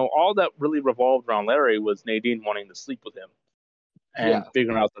because all that really revolved around Larry was Nadine wanting to sleep with him and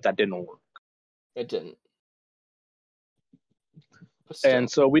figuring out that didn't work. It didn't.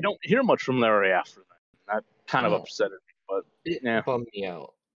 And so we don't hear much from Larry after that. That kind of upset me, but it bummed me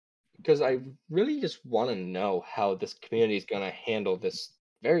out because I really just want to know how this community is going to handle this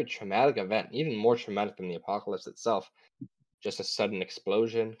very traumatic event, even more traumatic than the apocalypse itself. Just a sudden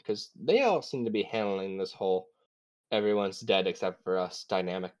explosion, because they all seem to be handling this whole everyone's dead except for us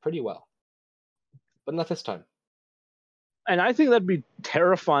dynamic pretty well. But not this time. And I think that'd be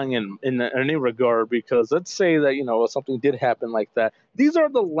terrifying in any regard, because let's say that, something did happen like that. These are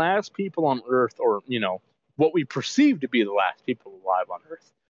the last people on Earth, or, what we perceive to be the last people alive on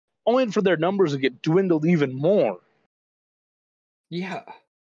Earth, only for their numbers to get dwindled even more. Yeah.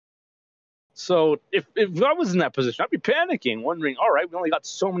 So if I was in that position, I'd be panicking, wondering, all right, we only got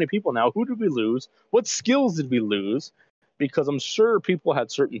so many people now. Who did we lose? What skills did we lose? Because I'm sure people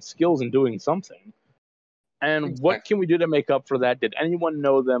had certain skills in doing something. And Exactly. What can we do to make up for that? Did anyone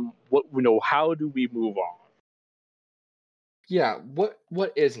know them? How do we move on? Yeah, what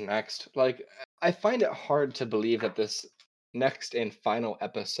is next? Like, I find it hard to believe that this next and final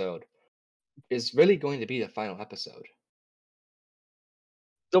episode is really going to be the final episode.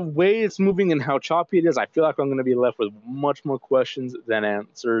 The way it's moving and how choppy it is, I feel like I'm going to be left with much more questions than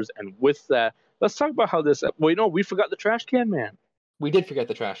answers. And with that, let's talk about how this... we forgot the Trash Can Man. We did forget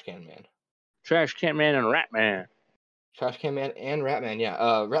the Trash Can Man. Trash Can Man and Rat Man. Trash Can Man and Rat Man,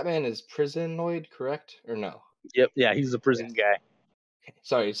 yeah. Rat Man is prisonoid, correct? Or no? Yep, yeah, he's the prison guy.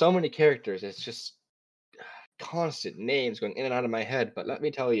 Sorry, so many characters. It's just constant names going in and out of my head. But let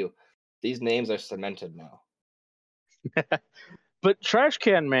me tell you, these names are cemented now. But Trash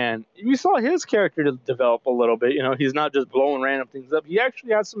Can Man, you saw his character develop a little bit. He's not just blowing random things up. He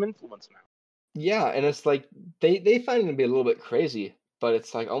actually has some influence now. Yeah, and it's like they find him to be a little bit crazy, but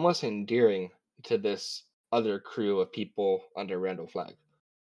it's like almost endearing to this other crew of people under Randall Flagg.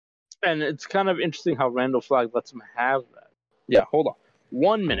 And it's kind of interesting how Randall Flagg lets him have that. Yeah, hold on.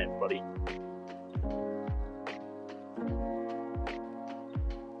 1 minute, buddy.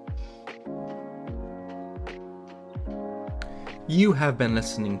 You have been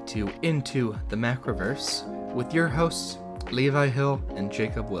listening to Into the Macroverse with your hosts, Levi Hill and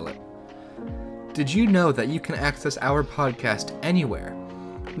Jacob Willett. Did you know that you can access our podcast anywhere,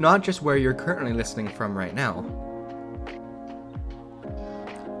 not just where you're currently listening from right now?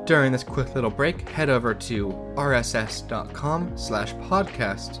 During this quick little break, head over to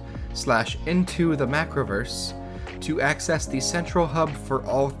rss.com/podcast/Into the Macroverse to access the central hub for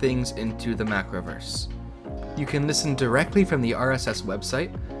all things Into the Macroverse. You can listen directly from the RSS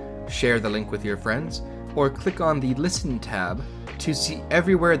website, share the link with your friends, or click on the Listen tab to see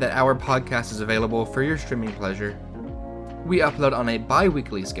everywhere that our podcast is available for your streaming pleasure. We upload on a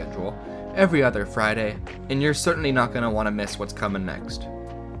bi-weekly schedule every other Friday, and you're certainly not going to want to miss what's coming next.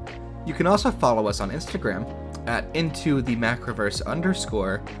 You can also follow us on Instagram at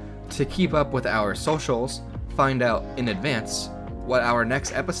 @IntoTheMacroverse_ to keep up with our socials, find out in advance what our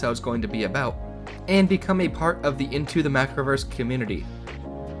next episode is going to be about, and become a part of the Into the Macroverse community.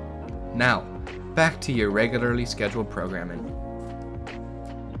 Now, back to your regularly scheduled programming.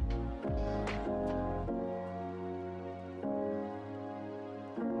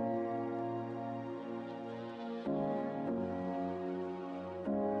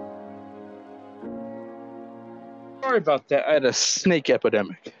 Sorry about that. I had a snake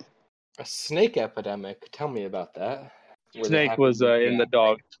epidemic. A snake epidemic? Tell me about that. Snake was in the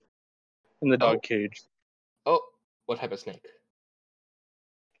dog cage. Oh, what type of snake?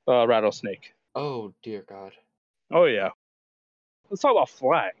 Rattlesnake. Oh, dear God. Oh, yeah. Let's talk about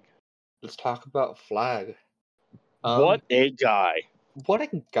Flagg. Let's talk about Flagg. What a guy. What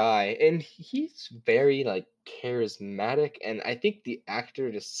a guy. And he's very, charismatic, and I think the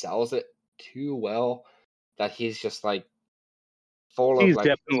actor just sells it too well that he's just, full of... He's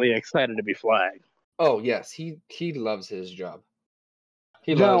definitely excited to be Flagg. Oh, yes. He loves his job.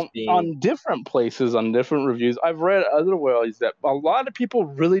 He now, loves being... on different places, on different reviews, I've read otherwise that a lot of people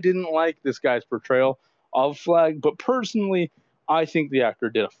really didn't like this guy's portrayal of Flagg, but personally, I think the actor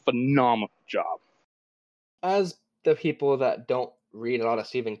did a phenomenal job. As the people that don't read a lot of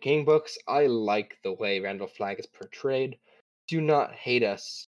Stephen King books, I like the way Randall Flagg is portrayed. Do not hate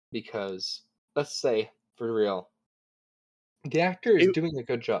us, because, let's say, for real, the actor is doing a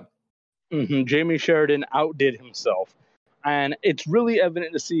good job. Jamie Sheridan outdid himself. And it's really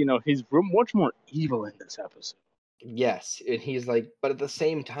evident to see, he's much more evil in this episode. Yes, and he's like, but at the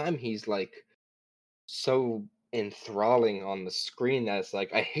same time, he's like so enthralling on the screen that it's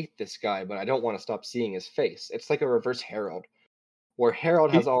like, I hate this guy, but I don't want to stop seeing his face. It's like a reverse Harold, where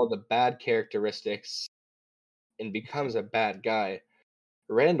Harold has all the bad characteristics and becomes a bad guy.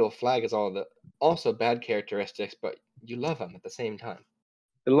 Randall Flagg has all the also bad characteristics, but you love him at the same time.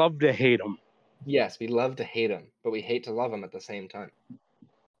 I love to hate him. Yes, we love to hate him, but we hate to love him at the same time.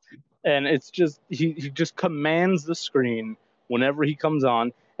 And it's just he just commands the screen whenever he comes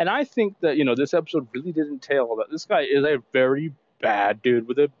on. And I think that this episode really did entail that this guy is a very bad dude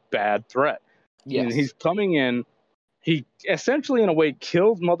with a bad threat. Yes, He's coming in. He essentially, in a way,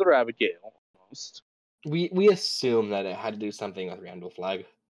 killed Mother Abigail. Almost. we assume that it had to do something with Randall Flagg.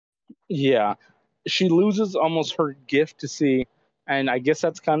 Yeah, she loses almost her gift to see, and I guess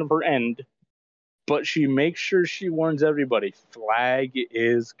that's kind of her end. But she makes sure she warns everybody, Flagg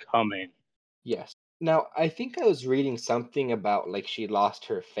is coming. Yes. Now, I think I was reading something about like she lost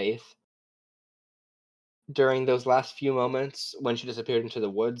her faith during those last few moments when she disappeared into the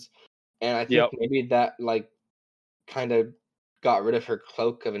woods, and I think maybe that like kind of got rid of her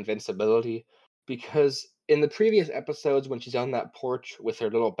cloak of invincibility, because in the previous episodes when she's on that porch with her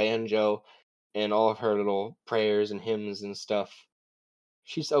little banjo and all of her little prayers and hymns and stuff,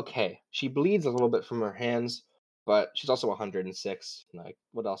 she's okay. She bleeds a little bit from her hands, but she's also 106. Like,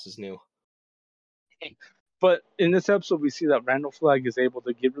 what else is new? But in this episode, we see that Randall Flagg is able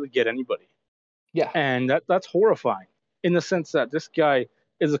to really get anybody. Yeah. And that's horrifying in the sense that this guy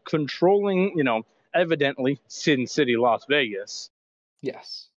is a controlling, evidently Sin City, Las Vegas.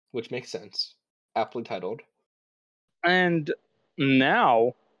 Yes, which makes sense. Aptly titled. And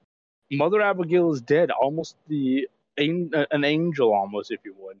now Mother Abigail is dead, almost an angel, almost, if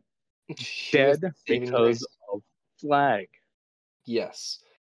you would. Dead because of Flagg. Yes.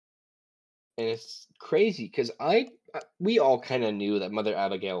 And it's crazy because we all kind of knew that Mother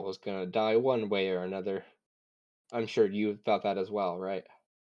Abigail was gonna die one way or another. I'm sure you thought that as well, right?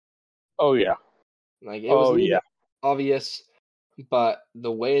 Oh yeah. Like it was a little bit obvious, but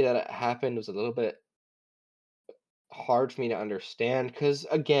the way that it happened was a little bit hard for me to understand because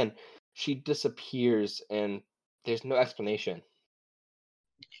again, she disappears and there's no explanation.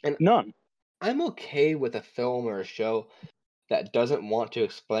 And none. I'm okay with a film or a show that doesn't want to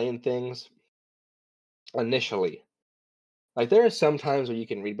explain things initially. Like there are some times where you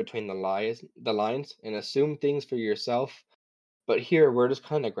can read between the lines and assume things for yourself, but here we're just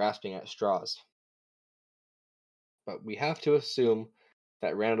kind of grasping at straws. But we have to assume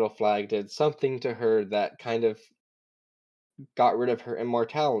that Randall Flagg did something to her that kind of got rid of her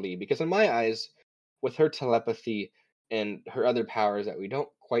immortality, because in my eyes, with her telepathy and her other powers that we don't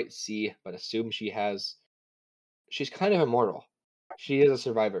quite see but assume she has, she's kind of immortal. She is a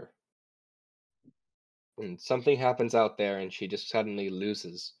survivor. And something happens out there and she just suddenly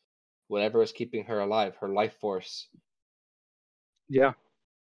loses whatever is keeping her alive, her life force. Yeah.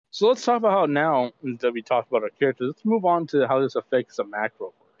 So let's talk about how now that we talked about our characters, let's move on to how this affects the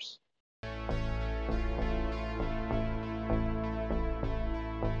macroverse.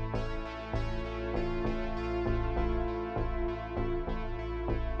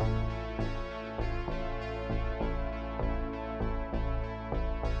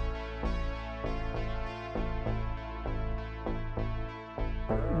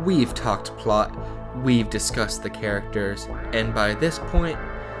 We've talked plot, we've discussed the characters, and by this point,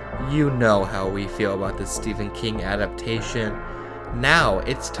 you know how we feel about the Stephen King adaptation. Now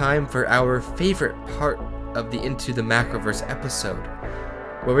it's time for our favorite part of the Into the Macroverse episode,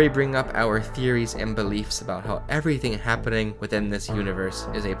 where we bring up our theories and beliefs about how everything happening within this universe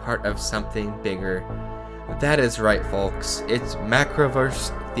is a part of something bigger. That is right, folks. It's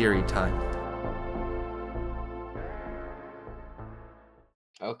Macroverse Theory time.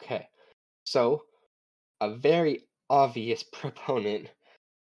 Okay, so a very obvious proponent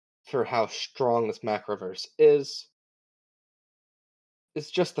for how strong this macroverse is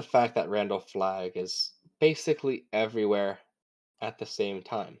just the fact that Randall Flagg is basically everywhere at the same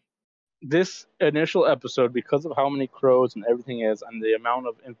time. This initial episode, because of how many crows and everything is, and the amount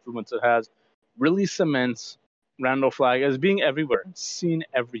of influence it has, really cements Randall Flagg as being everywhere and seeing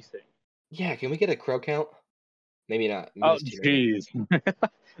everything. Yeah, can we get a crow count? Maybe not. Oh, jeez.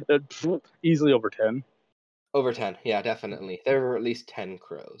 Easily over 10. Over 10, yeah, definitely. There were at least 10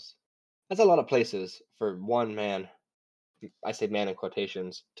 crows. That's a lot of places for one man, I say man in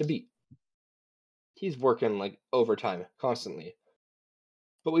quotations, to beat. He's working like overtime constantly.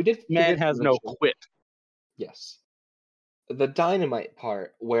 But we did. Man has no quit. Yes. The dynamite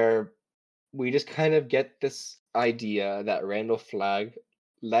part where we just kind of get this idea that Randall Flagg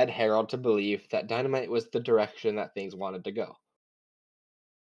led Harold to believe that dynamite was the direction that things wanted to go.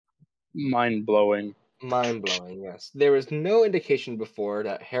 Mind blowing. Mind blowing, yes. There was no indication before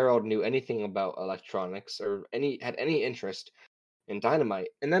that Harold knew anything about electronics or had any interest in dynamite.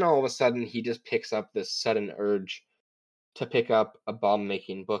 And then all of a sudden, he just picks up this sudden urge to pick up a bomb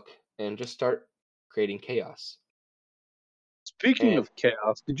making book and just start creating chaos. Speaking And of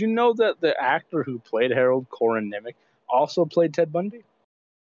chaos, did you know that the actor who played Harold, Corin Nemec, also played Ted Bundy?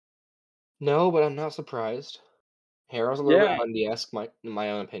 no, but I'm not surprised. Harold's a little bit Yeah, Bundy-esque, in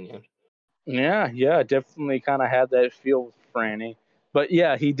my own opinion. yeah, definitely kind of had that feel with Franny. But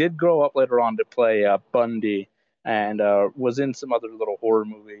yeah, he did grow up later on to play Bundy and was in some other little horror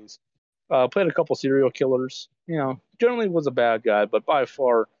movies. Played a couple serial killers. Generally was a bad guy, but by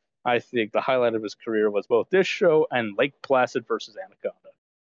far, I think the highlight of his career was both this show and Lake Placid versus Anaconda.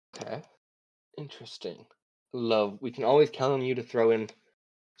 Okay. Interesting. Love. We can always count on you to throw in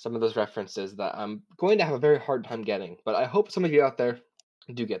some of those references that I'm going to have a very hard time getting, but I hope some of you out there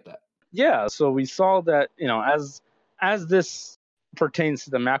do get that. Yeah, so we saw that, as this pertains to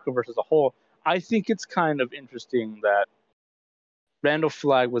the Macroverse as a whole, I think it's kind of interesting that Randall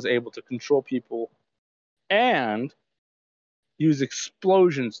Flagg was able to control people and use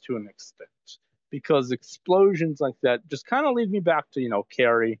explosions to an extent. Because explosions like that just kind of lead me back to,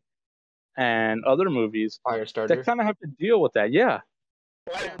 Carrie and other movies that Firestarter. kind of have to deal with that. Yeah.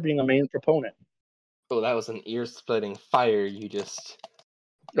 Fire being a main proponent. Oh, that was an ear-splitting fire you just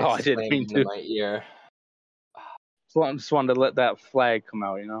Oh, I didn't slammed mean into to. my ear. So I just wanted to let that flag come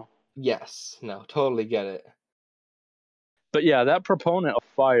out, Yes. No, totally get it. But yeah, that proponent of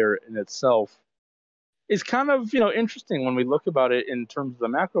fire in itself is kind of, interesting when we look about it in terms of the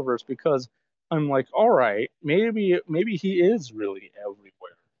Macroverse, because I'm like, all right, maybe he is really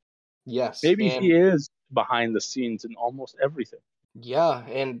everywhere. Yes, Maybe he and is behind the scenes in almost everything. yeah,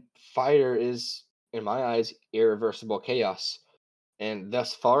 and fire is, in my eyes, irreversible chaos. And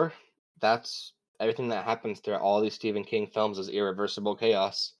thus far, that's everything that happens throughout all these Stephen King films is irreversible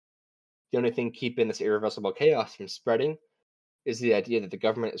chaos. The only thing keeping this irreversible chaos from spreading is the idea that the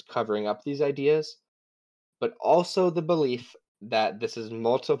government is covering up these ideas, but also the belief that this is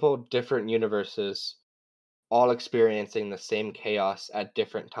multiple different universes all experiencing the same chaos at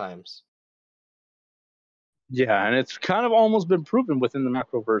different times. Yeah, and it's kind of almost been proven within the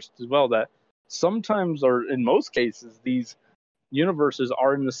Macroverse as well that sometimes, or in most cases, these universes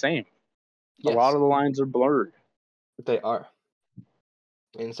are in the same. A lot Yes, of the lines are blurred. they are.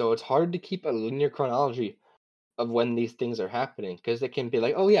 And so it's hard to keep a linear chronology of when these things are happening because it can be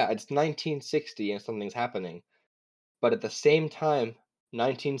like, oh yeah, it's 1960 and something's happening. But at the same time,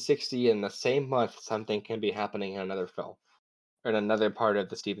 1960 in the same month, something can be happening in another film or in another part of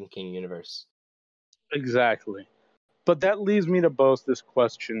the Stephen King universe. Exactly. But that leaves me to pose this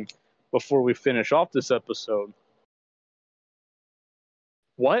question before we finish off this episode.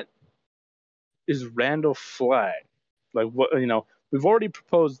 What is Randall Flagg? Like, what, we've already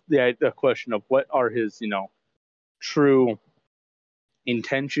proposed the question of what are his, true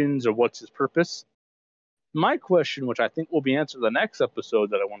intentions or what's his purpose. My question, which I think will be answered in the next episode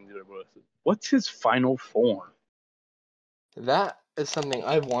that I want to do with, what's his final form? That is something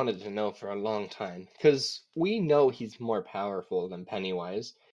I've wanted to know for a long time because we know he's more powerful than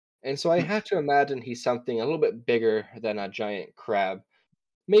Pennywise. And so I have to imagine he's something a little bit bigger than a giant crab,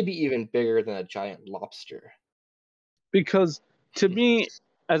 maybe even bigger than a giant lobster. Because to me,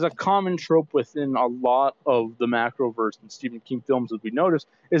 as a common trope within a lot of the Macroverse and Stephen King films, as we notice,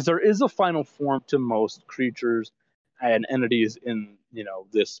 is there is a final form to most creatures and entities in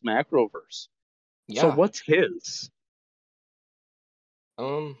this Macroverse. So Yeah. what's his?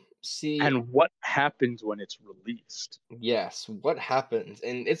 See, And what happens when it's released? yes, what happens?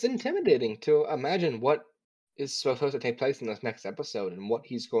 And it's intimidating to imagine what is supposed to take place in this next episode and what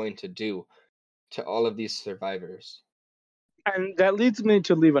he's going to do to all of these survivors. And that leads me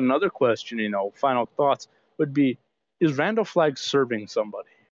to leave another question, final thoughts would be, is Randall Flagg serving somebody?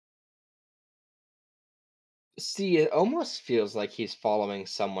 See, it almost feels like he's following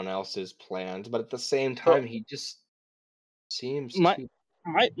someone else's plans, but at the same So time, he just seems my to.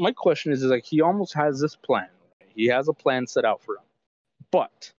 my question is like he almost has this plan. He has a plan set out for him.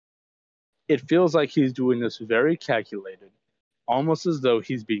 But it feels like he's doing this very calculated, almost as though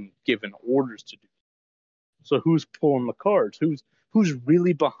he's being given orders to do. So who's pulling the cards? Who's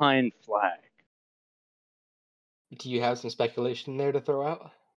really behind Flagg? Do you have some speculation there to throw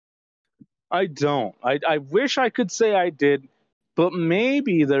out? I don't. I wish I could say I did, but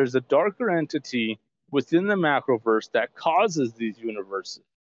maybe there's a darker entity within the Macroverse that causes these universes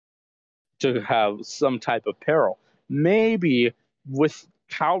to have some type of peril. Maybe with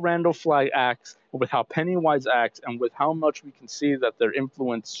how Randall Flagg acts, with how Pennywise acts, and with how much we can see that their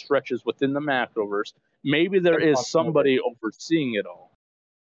influence stretches within the Macroverse, maybe there is somebody overseeing it all.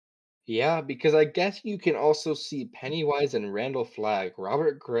 Yeah, because I guess you can also see Pennywise and Randall Flagg,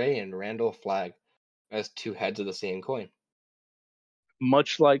 Robert Gray and Randall Flagg, as two heads of the same coin.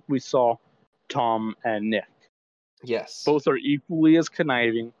 Much like we saw Tom and Nick. Yes. Both are equally as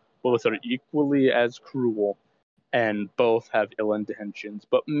conniving, both are equally as cruel, and both have ill intentions.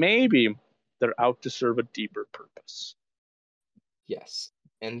 But maybe they're out to serve a deeper purpose. Yes.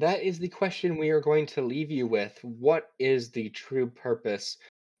 And that is the question we are going to leave you with. What is the true purpose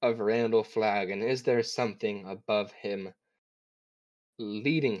of Randall Flagg? And is there something above him,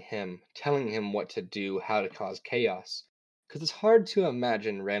 leading him, telling him what to do, how to cause chaos? Because it's hard to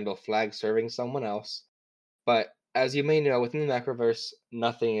imagine Randall Flagg serving someone else. But as you may know, within the Macroverse,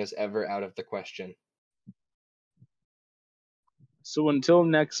 nothing is ever out of the question. So until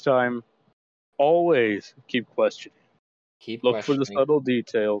next time, always keep questioning. Look for the subtle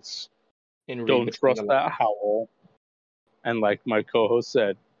details. And don't trust that howl. And like my co-host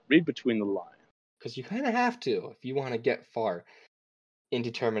said, read between the lines. Because you kind of have to if you want to get far in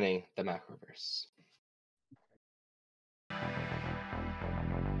determining the Macroverse.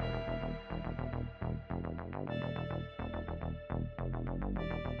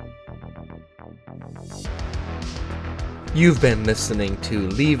 You've been listening to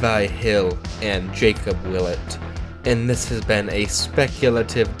Levi Hill and Jacob Willett, and this has been a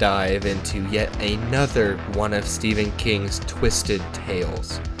speculative dive into yet another one of Stephen King's twisted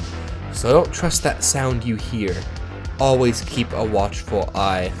tales. So don't trust that sound you hear. Always keep a watchful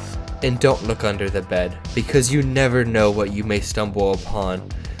eye, and don't look under the bed, because you never know what you may stumble upon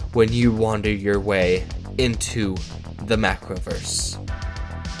when you wander your way into the Macroverse.